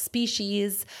beneficial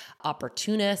species,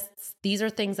 opportunists. These are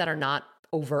things that are not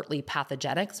overtly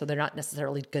pathogenic, so they're not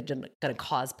necessarily going to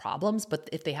cause problems, but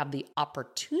if they have the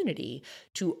opportunity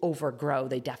to overgrow,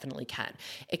 they definitely can.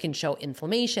 It can show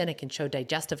inflammation, it can show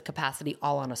digestive capacity,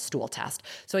 all on a stool test.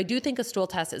 So I do think a stool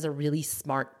test is a really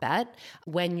smart bet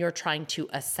when you're trying to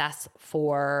assess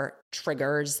for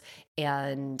triggers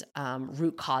and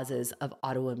root causes of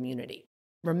autoimmunity.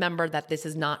 Remember that this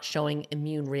is not showing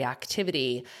immune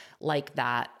reactivity like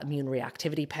that immune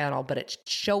reactivity panel, but it's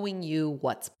showing you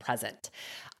what's present.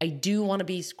 I do want to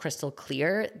be crystal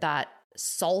clear that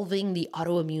solving the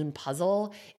autoimmune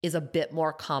puzzle is a bit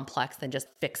more complex than just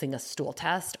fixing a stool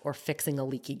test or fixing a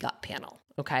leaky gut panel,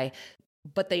 okay?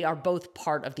 But they are both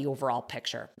part of the overall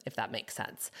picture, if that makes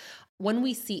sense. When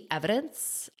we see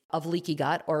evidence of leaky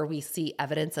gut or we see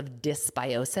evidence of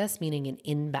dysbiosis, meaning an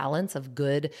imbalance of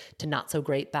good to not so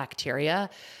great bacteria,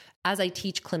 as I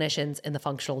teach clinicians in the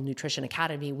Functional Nutrition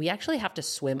Academy, we actually have to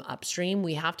swim upstream.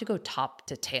 We have to go top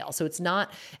to tail. So it's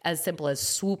not as simple as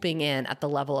swooping in at the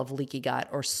level of leaky gut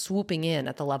or swooping in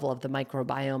at the level of the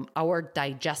microbiome. Our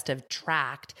digestive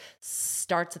tract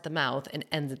starts at the mouth and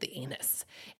ends at the anus.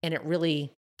 And it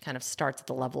really kind of starts at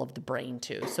the level of the brain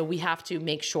too. So we have to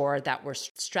make sure that we're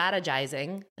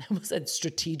strategizing. I almost said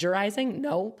strategizing.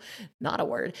 No, not a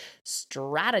word.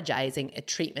 Strategizing a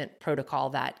treatment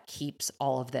protocol that keeps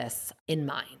all of this in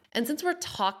mind. And since we're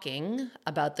talking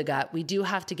about the gut, we do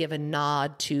have to give a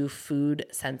nod to food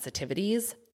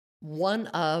sensitivities. One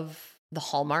of the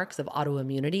hallmarks of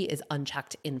autoimmunity is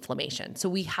unchecked inflammation. So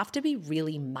we have to be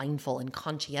really mindful and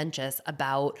conscientious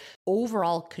about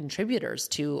overall contributors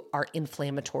to our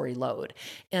inflammatory load.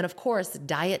 And of course,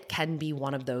 diet can be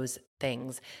one of those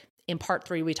things. In part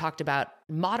 3, we talked about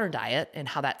modern diet and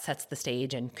how that sets the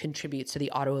stage and contributes to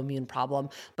the autoimmune problem.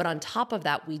 But on top of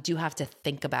that, we do have to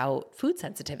think about food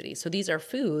sensitivity. So these are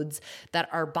foods that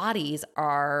our bodies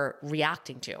are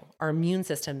reacting to, our immune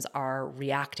systems are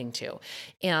reacting to.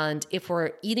 And if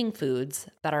we're eating foods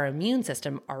that our immune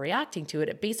system are reacting to,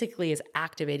 it basically is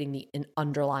activating an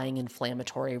underlying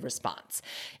inflammatory response.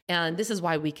 And this is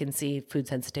why we can see food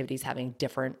sensitivities having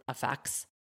different effects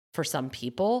for some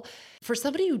people. For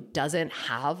somebody who doesn't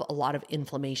have a lot of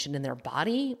inflammation in their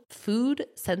body, food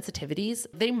sensitivities,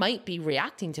 they might be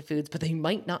reacting to foods, but they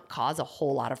might not cause a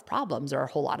whole lot of problems or a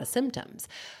whole lot of symptoms.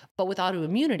 But with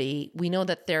autoimmunity, we know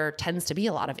that there tends to be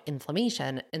a lot of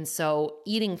inflammation. And so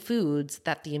eating foods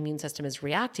that the immune system is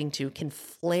reacting to can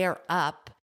flare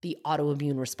up the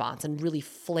autoimmune response and really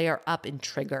flare up and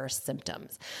trigger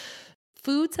symptoms.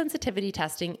 Food sensitivity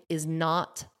testing is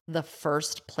not the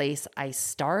first place I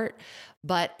start,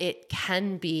 but it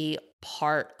can be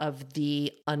part of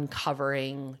the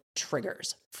uncovering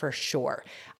triggers for sure.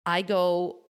 I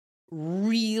go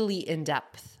really in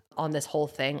depth on this whole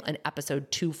thing in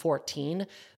episode 214,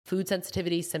 food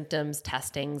sensitivity, symptoms,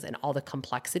 testings, and all the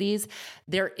complexities.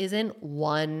 There isn't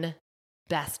one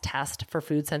best test for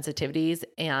food sensitivities,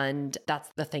 and that's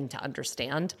the thing to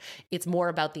understand. It's more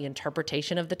about the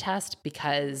interpretation of the test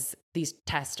because these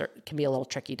tests can be a little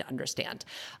tricky to understand.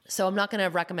 So I'm not going to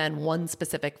recommend one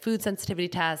specific food sensitivity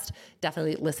test.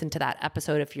 Definitely listen to that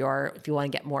episode if you want to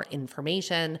get more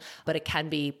information, but it can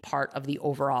be part of the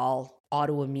overall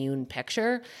autoimmune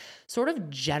picture. Sort of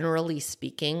generally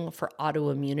speaking, for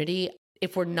autoimmunity,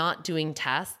 if we're not doing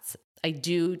tests, I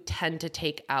do tend to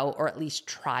take out or at least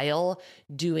trial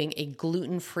doing a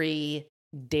gluten-free,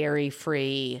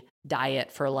 dairy-free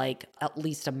diet for like at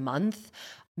least a month.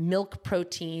 Milk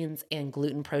proteins and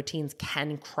gluten proteins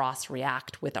can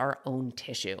cross-react with our own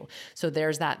tissue. So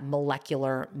there's that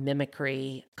molecular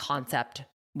mimicry concept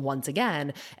once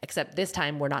again, except this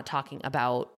time we're not talking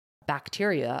about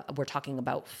bacteria, we're talking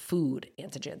about food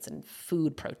antigens and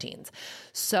food proteins.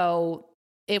 So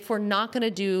if we're not going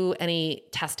to do any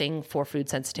testing for food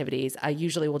sensitivities, I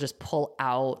usually will just pull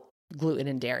out gluten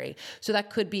and dairy. So that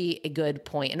could be a good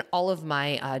point. And all of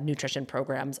my nutrition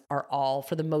programs are all,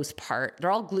 for the most part,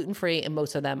 they're all gluten-free, and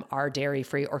most of them are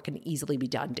dairy-free or can easily be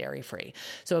done dairy-free.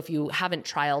 So if you haven't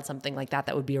trialed something like that,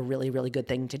 that would be a really, really good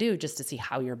thing to do just to see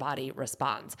how your body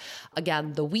responds.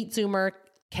 Again, the wheat zoomer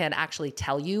can actually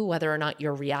tell you whether or not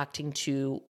you're reacting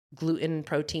to gluten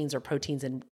proteins or proteins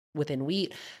within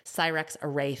wheat. Cyrex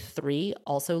Array 3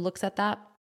 also looks at that.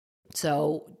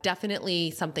 So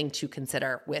definitely something to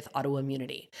consider with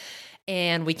autoimmunity.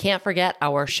 And we can't forget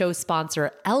our show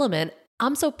sponsor, Element.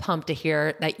 I'm so pumped to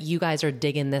hear that you guys are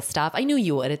digging this stuff. I knew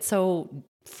you would. It's so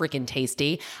freaking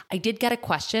tasty. I did get a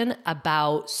question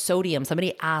about sodium.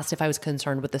 Somebody asked if I was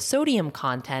concerned with the sodium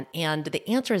content, and the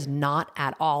answer is not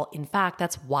at all. In fact,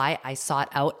 that's why I sought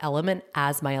out Element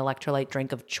as my electrolyte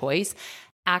drink of choice.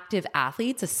 Active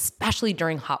athletes, especially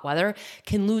during hot weather,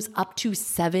 can lose up to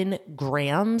 7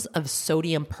 grams of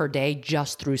sodium per day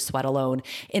just through sweat alone.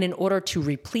 And in order to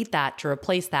replete that, to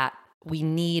replace that, we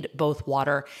need both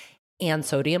water and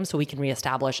sodium so we can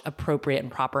reestablish appropriate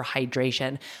and proper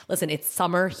hydration. Listen, it's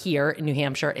summer here in New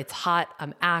Hampshire. It's hot.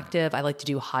 I'm active. I like to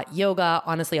do hot yoga.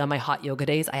 Honestly, on my hot yoga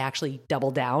days, I actually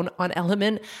double down on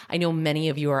Element. I know many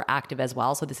of you are active as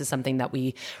well. So this is something that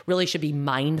we really should be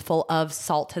mindful of.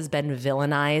 Salt has been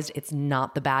villainized. It's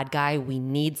not the bad guy. We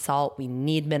need salt. We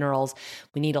need minerals.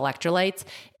 We need electrolytes.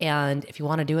 And if you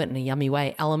want to do it in a yummy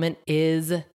way, Element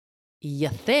is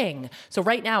your thing. So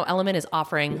right now, Element is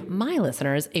offering my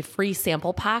listeners a free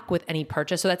sample pack with any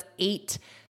purchase. So that's 8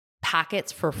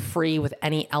 packets for free with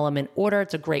any Element order.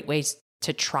 It's a great way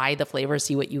to try the flavor,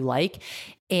 see what you like.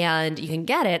 And you can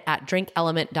get it at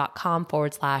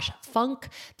drinkelement.com/funk.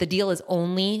 The deal is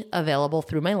only available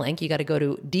through my link. You got to go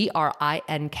to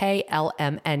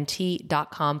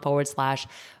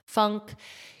drinklmnt.com/funk.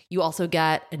 You also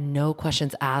get a no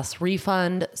questions asked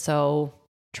refund. So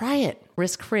try it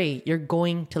risk-free. You're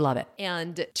going to love it.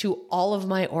 And to all of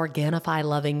my Organifi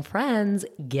loving friends,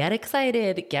 get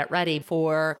excited, get ready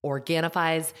for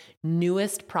Organifi's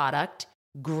newest product,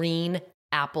 green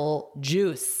apple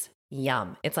juice.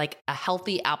 Yum. It's like a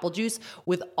healthy apple juice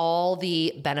with all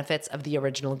the benefits of the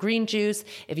original green juice.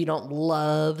 If you don't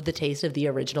love the taste of the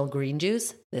original green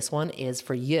juice, this one is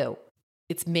for you.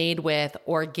 It's made with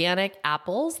organic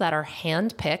apples that are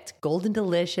hand-picked, Golden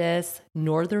Delicious,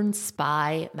 Northern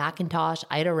Spy, Macintosh,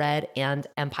 Ida Red, and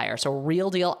Empire. So real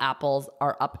deal apples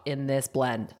are up in this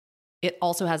blend. It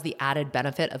also has the added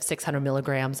benefit of 600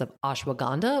 milligrams of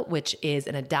ashwagandha, which is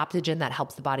an adaptogen that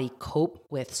helps the body cope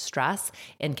with stress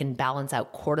and can balance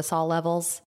out cortisol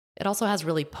levels. It also has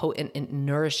really potent and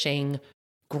nourishing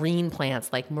green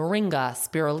plants like moringa,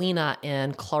 spirulina,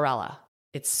 and chlorella.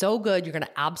 It's so good. You're going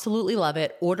to absolutely love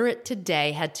it. Order it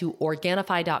today. Head to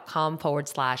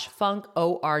Organifi.com/funk,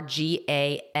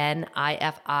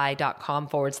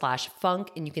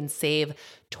 ORGANIFI.com/funk, and you can save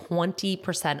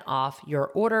 20% off your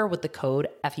order with the code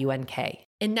FUNK.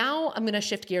 And now I'm going to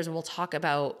shift gears and we'll talk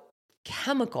about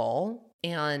chemical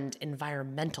and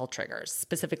environmental triggers,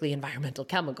 specifically environmental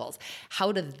chemicals.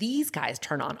 How do these guys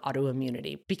turn on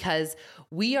autoimmunity? Because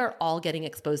we are all getting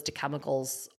exposed to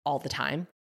chemicals all the time.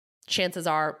 Chances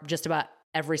are just about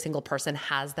every single person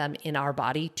has them in our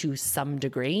body to some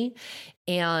degree,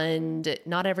 and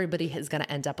not everybody is going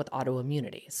to end up with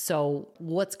autoimmunity. So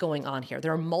what's going on here?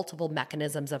 There are multiple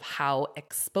mechanisms of how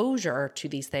exposure to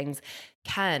these things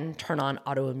can turn on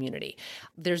autoimmunity.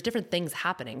 There's different things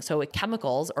happening. So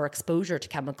chemicals or exposure to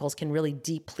chemicals can really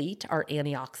deplete our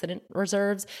antioxidant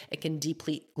reserves. It can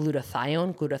deplete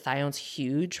glutathione. Glutathione's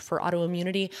huge for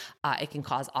autoimmunity. It can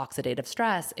cause oxidative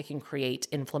stress. It can create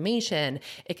inflammation.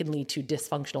 It can lead to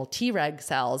dysfunctional Treg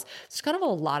cells. There's kind of a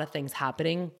lot of things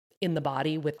happening in the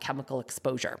body with chemical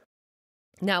exposure.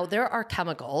 Now, there are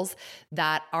chemicals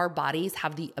that our bodies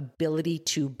have the ability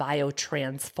to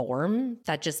biotransform.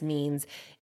 That just means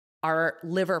our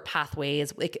liver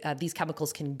pathways, these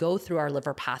chemicals can go through our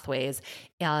liver pathways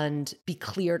and be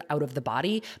cleared out of the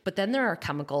body. But then there are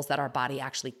chemicals that our body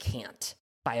actually can't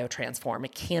biotransform.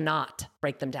 It cannot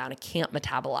break them down. It can't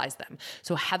metabolize them.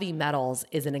 So heavy metals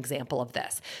is an example of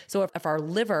this. So if our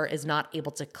liver is not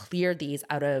able to clear these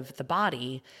out of the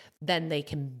body, then they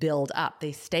can build up.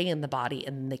 They stay in the body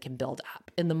and they can build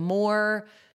up. And the more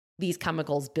these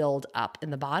chemicals build up in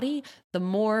the body, the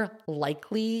more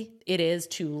likely it is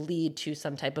to lead to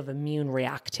some type of immune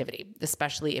reactivity,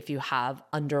 especially if you have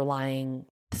underlying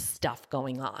stuff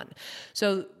going on.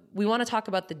 So we want to talk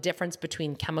about the difference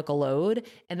between chemical load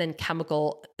and then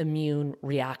chemical immune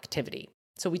reactivity.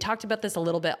 So we talked about this a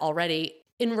little bit already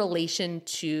in relation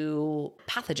to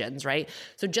pathogens, right?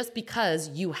 So just because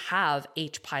you have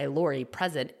H. pylori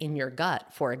present in your gut,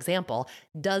 for example,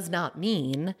 does not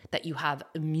mean that you have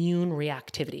immune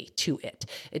reactivity to it.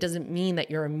 It doesn't mean that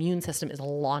your immune system is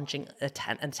launching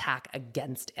an attack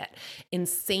against it. And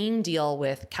same deal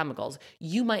with chemicals.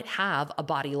 You might have a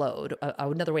body load.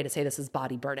 Another way to say this is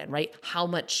body burden, right? How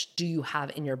much do you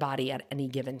have in your body at any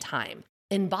given time?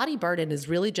 And body burden is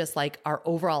really just like our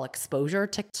overall exposure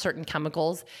to certain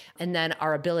chemicals and then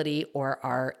our ability or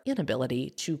our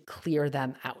inability to clear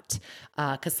them out.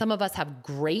 Because some of us have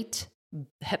great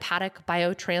hepatic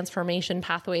biotransformation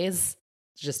pathways,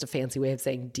 just a fancy way of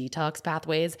saying detox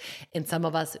pathways, and some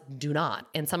of us do not.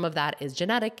 And some of that is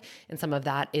genetic and some of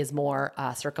that is more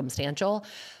circumstantial.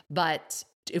 But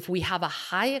if we have a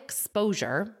high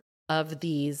exposure of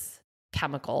these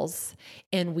chemicals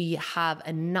and we have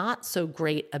a not so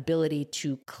great ability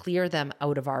to clear them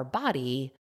out of our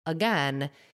body, again,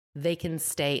 they can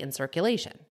stay in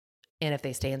circulation. And if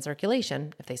they stay in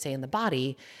circulation, if they stay in the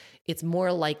body, it's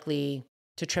more likely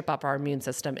to trip up our immune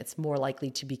system. It's more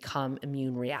likely to become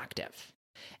immune reactive.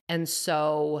 And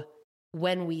so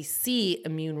when we see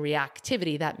immune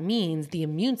reactivity, that means the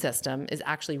immune system is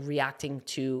actually reacting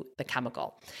to the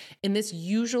chemical. And this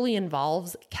usually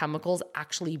involves chemicals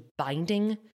actually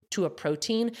binding to a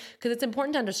protein, because it's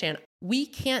important to understand we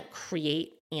can't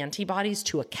create antibodies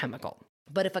to a chemical.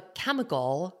 But if a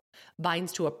chemical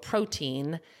binds to a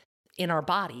protein in our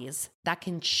bodies, that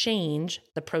can change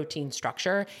the protein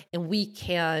structure, and we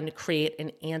can create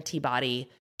an antibody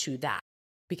to that.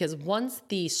 Because once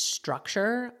the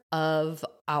structure of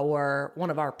one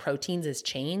of our proteins is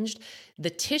changed, the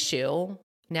tissue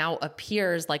now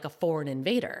appears like a foreign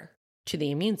invader to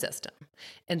the immune system.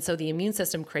 And so the immune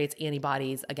system creates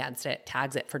antibodies against it,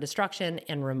 tags it for destruction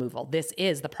and removal. This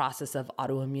is the process of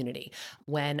autoimmunity,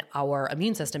 when our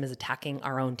immune system is attacking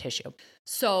our own tissue.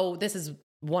 So this is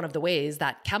one of the ways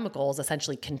that chemicals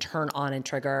essentially can turn on and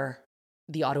trigger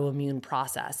the autoimmune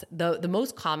process. The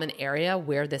most common area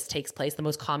where this takes place, the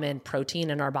most common protein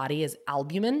in our body is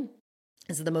albumin.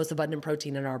 This is the most abundant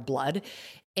protein in our blood.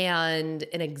 And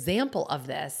an example of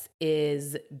this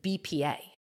is BPA.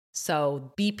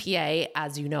 So BPA,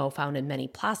 as you know, found in many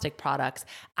plastic products,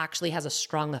 actually has a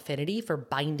strong affinity for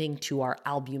binding to our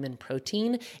albumin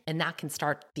protein, and that can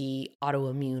start the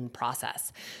autoimmune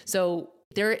process. So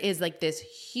there is like this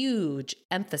huge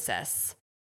emphasis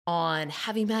on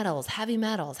heavy metals,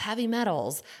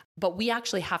 but we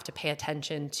actually have to pay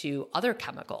attention to other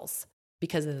chemicals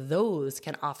because those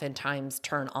can oftentimes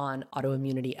turn on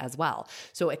autoimmunity as well.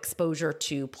 So exposure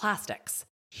to plastics,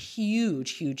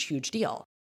 huge deal.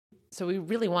 So we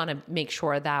really want to make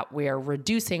sure that we're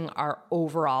reducing our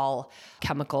overall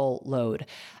chemical load.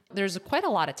 There's quite a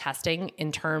lot of testing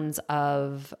in terms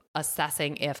of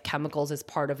assessing if chemicals is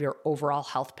part of your overall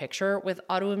health picture with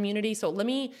autoimmunity. So let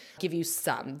me give you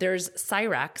some. There's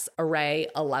Cyrex Array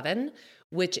 11,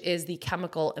 which is the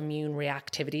chemical immune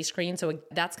reactivity screen. So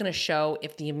that's going to show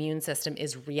if the immune system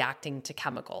is reacting to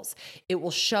chemicals. It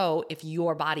will show if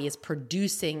your body is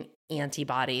producing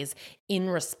antibodies in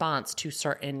response to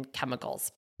certain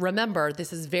chemicals. Remember,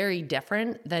 this is very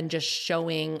different than just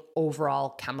showing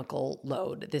overall chemical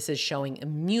load. This is showing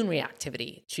immune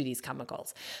reactivity to these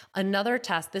chemicals. Another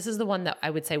test, this is the one that I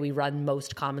would say we run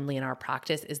most commonly in our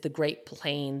practice, is the Great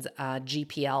Plains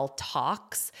GPL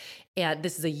Tox. And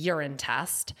this is a urine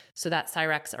test. So that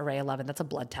Cyrex Array 11, that's a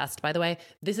blood test, by the way.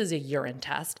 This is a urine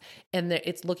test. And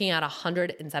it's looking at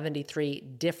 173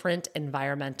 different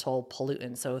environmental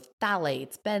pollutants. So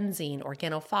phthalates, benzene,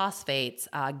 organophosphates,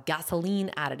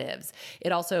 gasoline additives.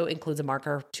 It also includes a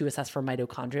marker to assess for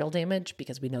mitochondrial damage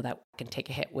because we know that can take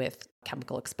a hit with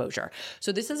chemical exposure.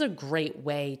 So this is a great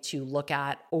way to look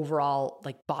at overall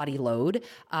like body load.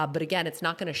 But again, it's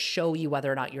not going to show you whether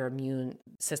or not your immune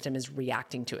system is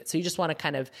reacting to it. So you just want to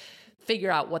kind of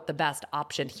figure out what the best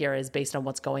option here is based on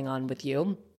what's going on with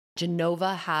you.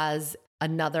 Genova has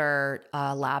another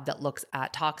lab that looks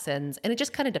at toxins, and it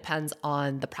just kind of depends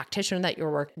on the practitioner that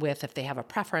you're working with, if they have a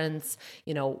preference,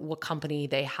 what company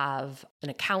they have an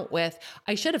account with.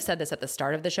 I should have said this at the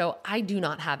start of the show. I do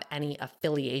not have any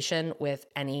affiliation with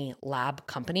any lab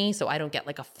company, so I don't get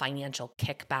like a financial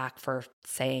kickback for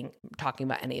talking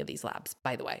about any of these labs,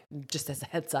 by the way, just as a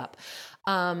heads up.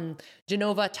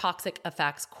 Genova Toxic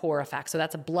Effects Core Effects. So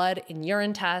that's a blood and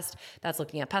urine test. That's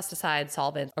looking at pesticides,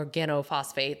 solvents,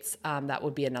 organophosphates. That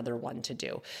would be another one to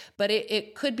do. But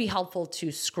it could be helpful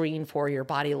to screen for your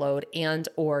body load and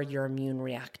or your immune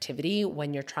reactivity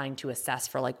when you're trying to assess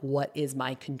for like, what is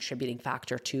my contributing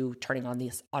factor to turning on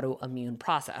this autoimmune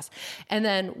process? And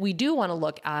then we do want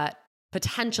to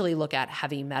potentially look at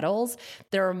heavy metals.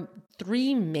 There are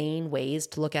three main ways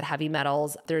to look at heavy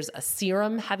metals. There's a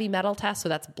serum heavy metal test, so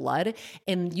that's blood,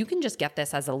 and you can just get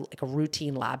this as a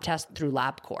routine lab test through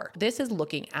LabCorp. This is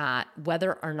looking at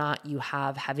whether or not you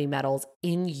have heavy metals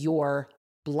in your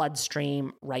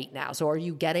bloodstream right now. So are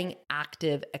you getting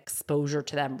active exposure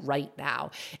to them right now?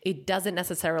 It doesn't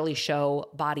necessarily show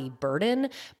body burden,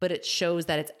 but it shows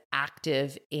that it's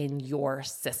active in your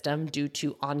system due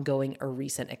to ongoing or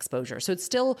recent exposure. So it's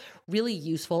still really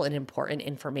useful and important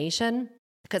information,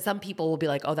 because some people will be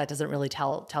like, oh, that doesn't really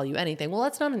tell you anything. Well,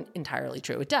 that's not entirely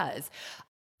true. It does.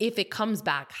 If it comes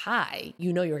back high,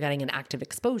 you're getting an active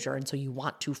exposure. And so you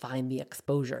want to find the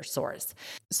exposure source.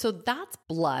 So that's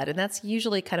blood. And that's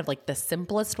usually kind of like the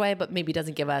simplest way, but maybe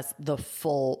doesn't give us the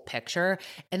full picture.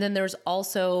 And then there's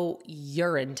also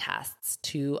urine tests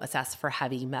to assess for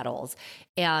heavy metals.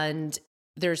 And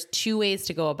there's two ways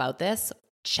to go about this.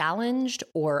 challenged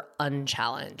or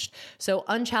unchallenged. So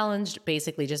unchallenged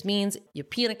basically just means you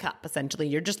pee in a cup, essentially.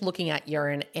 You're just looking at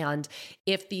urine. And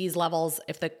if these levels,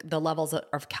 if the levels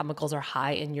of chemicals are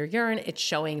high in your urine, it's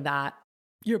showing that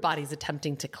your body's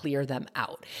attempting to clear them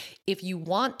out. If you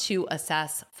want to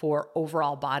assess for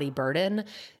overall body burden,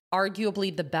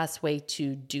 arguably the best way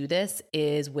to do this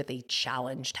is with a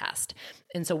challenge test.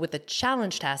 And so with a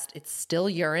challenge test, it's still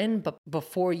urine, but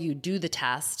before you do the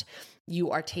test,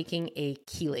 you are taking a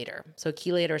chelator. So a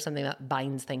chelator is something that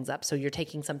binds things up. So you're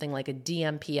taking something like a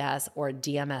DMPS or a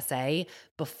DMSA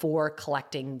before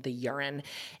collecting the urine.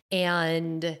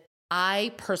 And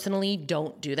I personally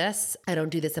don't do this. I don't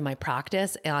do this in my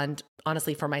practice. And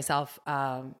honestly, for myself,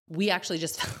 we actually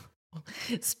just...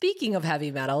 Speaking of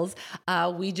heavy metals,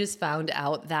 we just found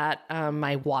out that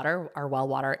my water, our well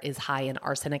water, is high in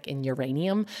arsenic and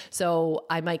uranium. So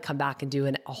I might come back and do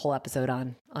a whole episode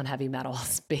on heavy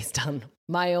metals based on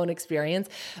my own experience.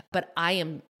 But I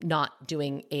am not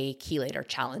doing a chelator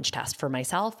challenge test for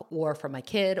myself or for my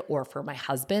kid or for my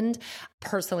husband.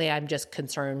 Personally, I'm just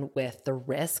concerned with the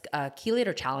risk. A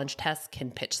chelator challenge test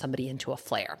can pitch somebody into a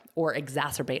flare or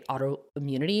exacerbate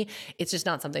autoimmunity. It's just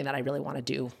not something that I really want to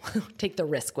do, take the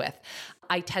risk with.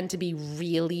 I tend to be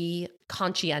really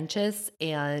conscientious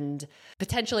and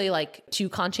potentially like too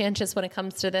conscientious when it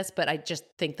comes to this, but I just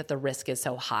think that the risk is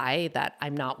so high that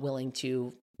I'm not willing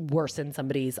to worsen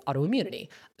somebody's autoimmunity.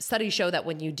 Studies show that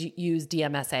when you use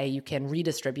DMSA, you can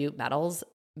redistribute metals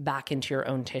back into your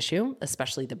own tissue,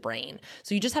 especially the brain.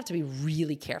 So you just have to be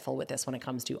really careful with this when it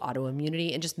comes to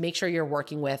autoimmunity and just make sure you're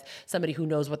working with somebody who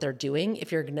knows what they're doing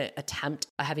if you're going to attempt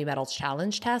a heavy metals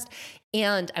challenge test.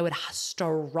 And I would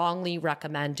strongly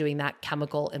recommend doing that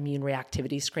chemical immune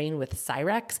reactivity screen with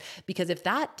Cyrex, because if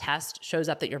that test shows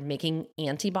up that you're making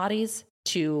antibodies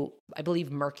to, I believe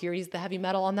mercury is the heavy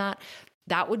metal on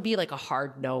that would be like a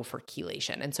hard no for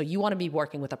chelation. And so you want to be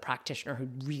working with a practitioner who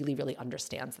really, really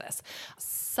understands this.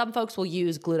 Some folks will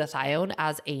use glutathione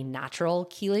as a natural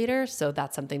chelator. So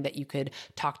that's something that you could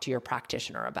talk to your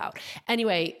practitioner about.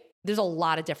 Anyway, there's a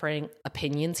lot of differing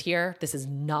opinions here. This is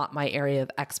not my area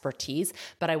of expertise,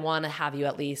 but I want to have you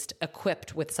at least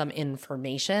equipped with some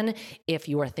information if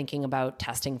you are thinking about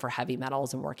testing for heavy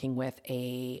metals and working with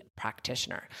a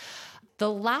practitioner. The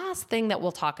last thing that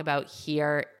we'll talk about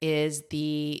here is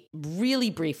really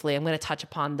briefly, I'm going to touch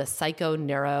upon the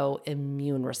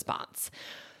psychoneuroimmune response.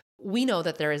 We know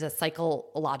that there is a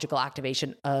psychological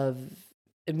activation of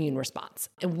immune response,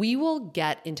 and we will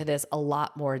get into this a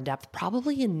lot more in depth,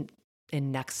 probably in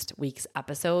next week's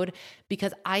episode,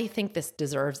 because I think this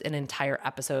deserves an entire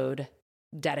episode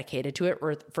dedicated to it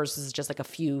versus just like a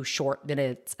few short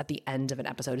minutes at the end of an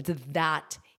episode. It's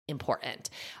that important.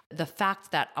 The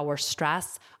fact that our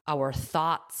stress, our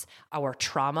thoughts, our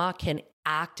trauma can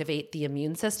activate the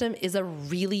immune system is a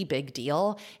really big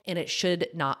deal, and it should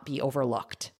not be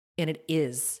overlooked. And it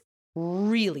is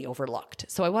really overlooked.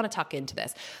 So I want to talk into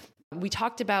this. We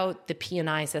talked about the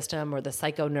PNI system or the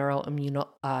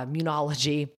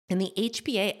psychoneuroimmunology, and the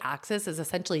HPA axis is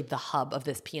essentially the hub of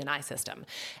this PNI system.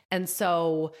 And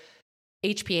so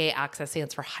HPA axis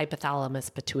stands for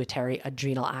hypothalamus pituitary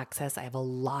adrenal axis. I have a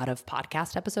lot of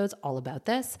podcast episodes all about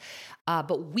this.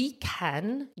 But we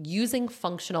can, using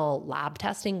functional lab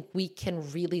testing, we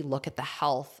can really look at the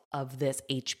health of this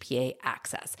HPA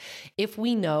axis. If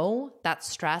we know that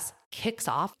stress kicks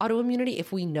off autoimmunity,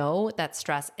 if we know that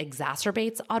stress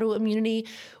exacerbates autoimmunity,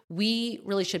 we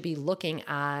really should be looking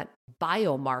at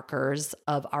biomarkers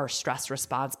of our stress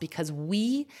response, because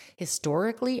we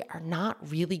historically are not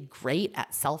really great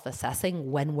at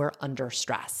self-assessing when we're under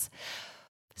stress.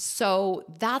 So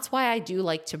that's why I do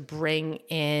like to bring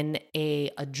in a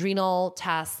adrenal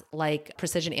test, like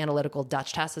Precision Analytical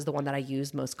Dutch test is the one that I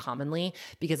use most commonly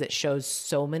because it shows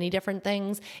so many different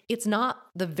things. It's not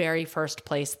the very first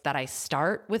place that I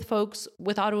start with folks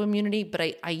with autoimmunity, but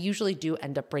I usually do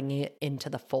end up bringing it into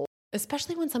the fold,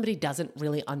 especially when somebody doesn't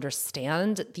really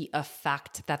understand the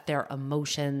effect that their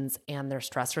emotions and their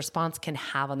stress response can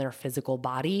have on their physical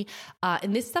body.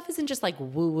 And this stuff isn't just like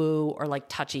woo-woo or like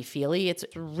touchy-feely. It's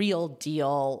real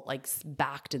deal, like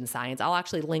backed in science. I'll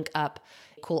actually link up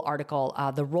a cool article,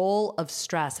 The Role of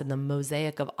Stress in the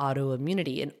Mosaic of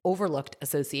Autoimmunity, an Overlooked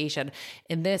Association.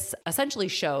 And this essentially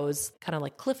shows, kind of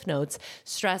like Cliff Notes,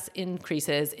 stress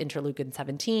increases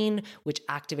interleukin-17, which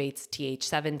activates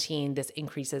Th17. This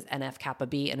increases NF-kappa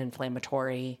B, an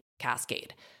inflammatory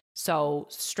cascade. So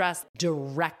stress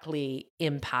directly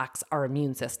impacts our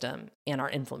immune system and our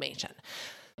inflammation.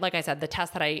 Like I said, the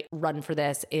test that I run for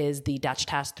this is the Dutch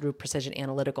test through Precision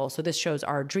Analytical. So this shows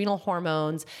our adrenal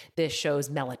hormones. This shows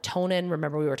melatonin.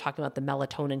 Remember, we were talking about the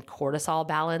melatonin cortisol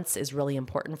balance is really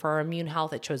important for our immune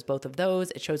health. It shows both of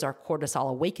those. It shows our cortisol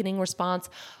awakening response,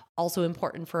 also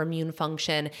important for immune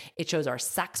function. It shows our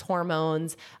sex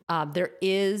hormones. There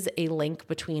is a link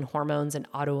between hormones and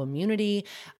autoimmunity.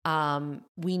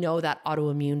 We know that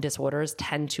autoimmune disorders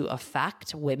tend to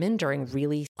affect women during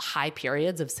really high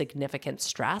periods of significant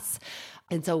stress.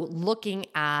 And so looking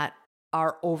at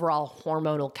our overall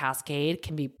hormonal cascade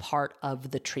can be part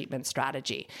of the treatment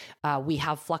strategy. We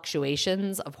have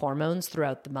fluctuations of hormones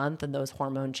throughout the month, and those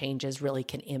hormone changes really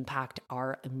can impact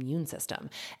our immune system,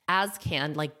 as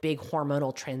can like big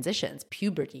hormonal transitions,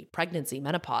 puberty, pregnancy,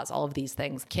 menopause, all of these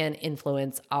things can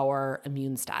influence our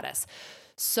immune status.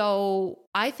 So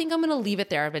I think I'm going to leave it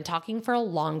there. I've been talking for a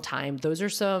long time. Those are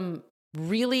some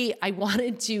really, I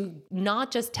wanted to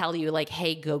not just tell you like,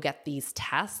 hey, go get these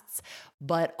tests,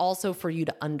 but also for you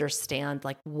to understand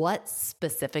like what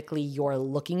specifically you're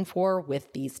looking for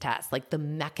with these tests, like the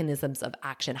mechanisms of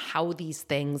action, how these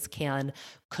things can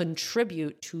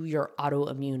contribute to your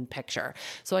autoimmune picture.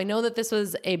 So I know that this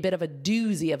was a bit of a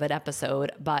doozy of an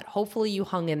episode, but hopefully you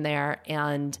hung in there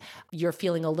and you're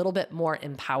feeling a little bit more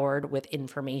empowered with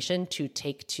information to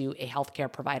take to a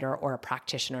healthcare provider or a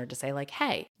practitioner to say like,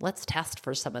 hey, let's test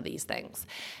for some of these things.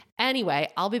 Anyway,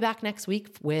 I'll be back next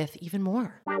week with even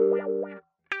more.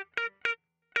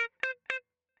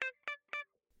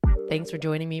 Thanks for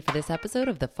joining me for this episode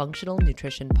of the Functional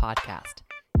Nutrition Podcast.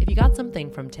 If you got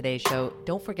something from today's show,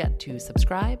 don't forget to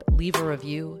subscribe, leave a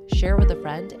review, share with a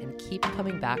friend, and keep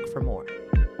coming back for more.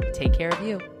 Take care of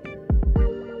you.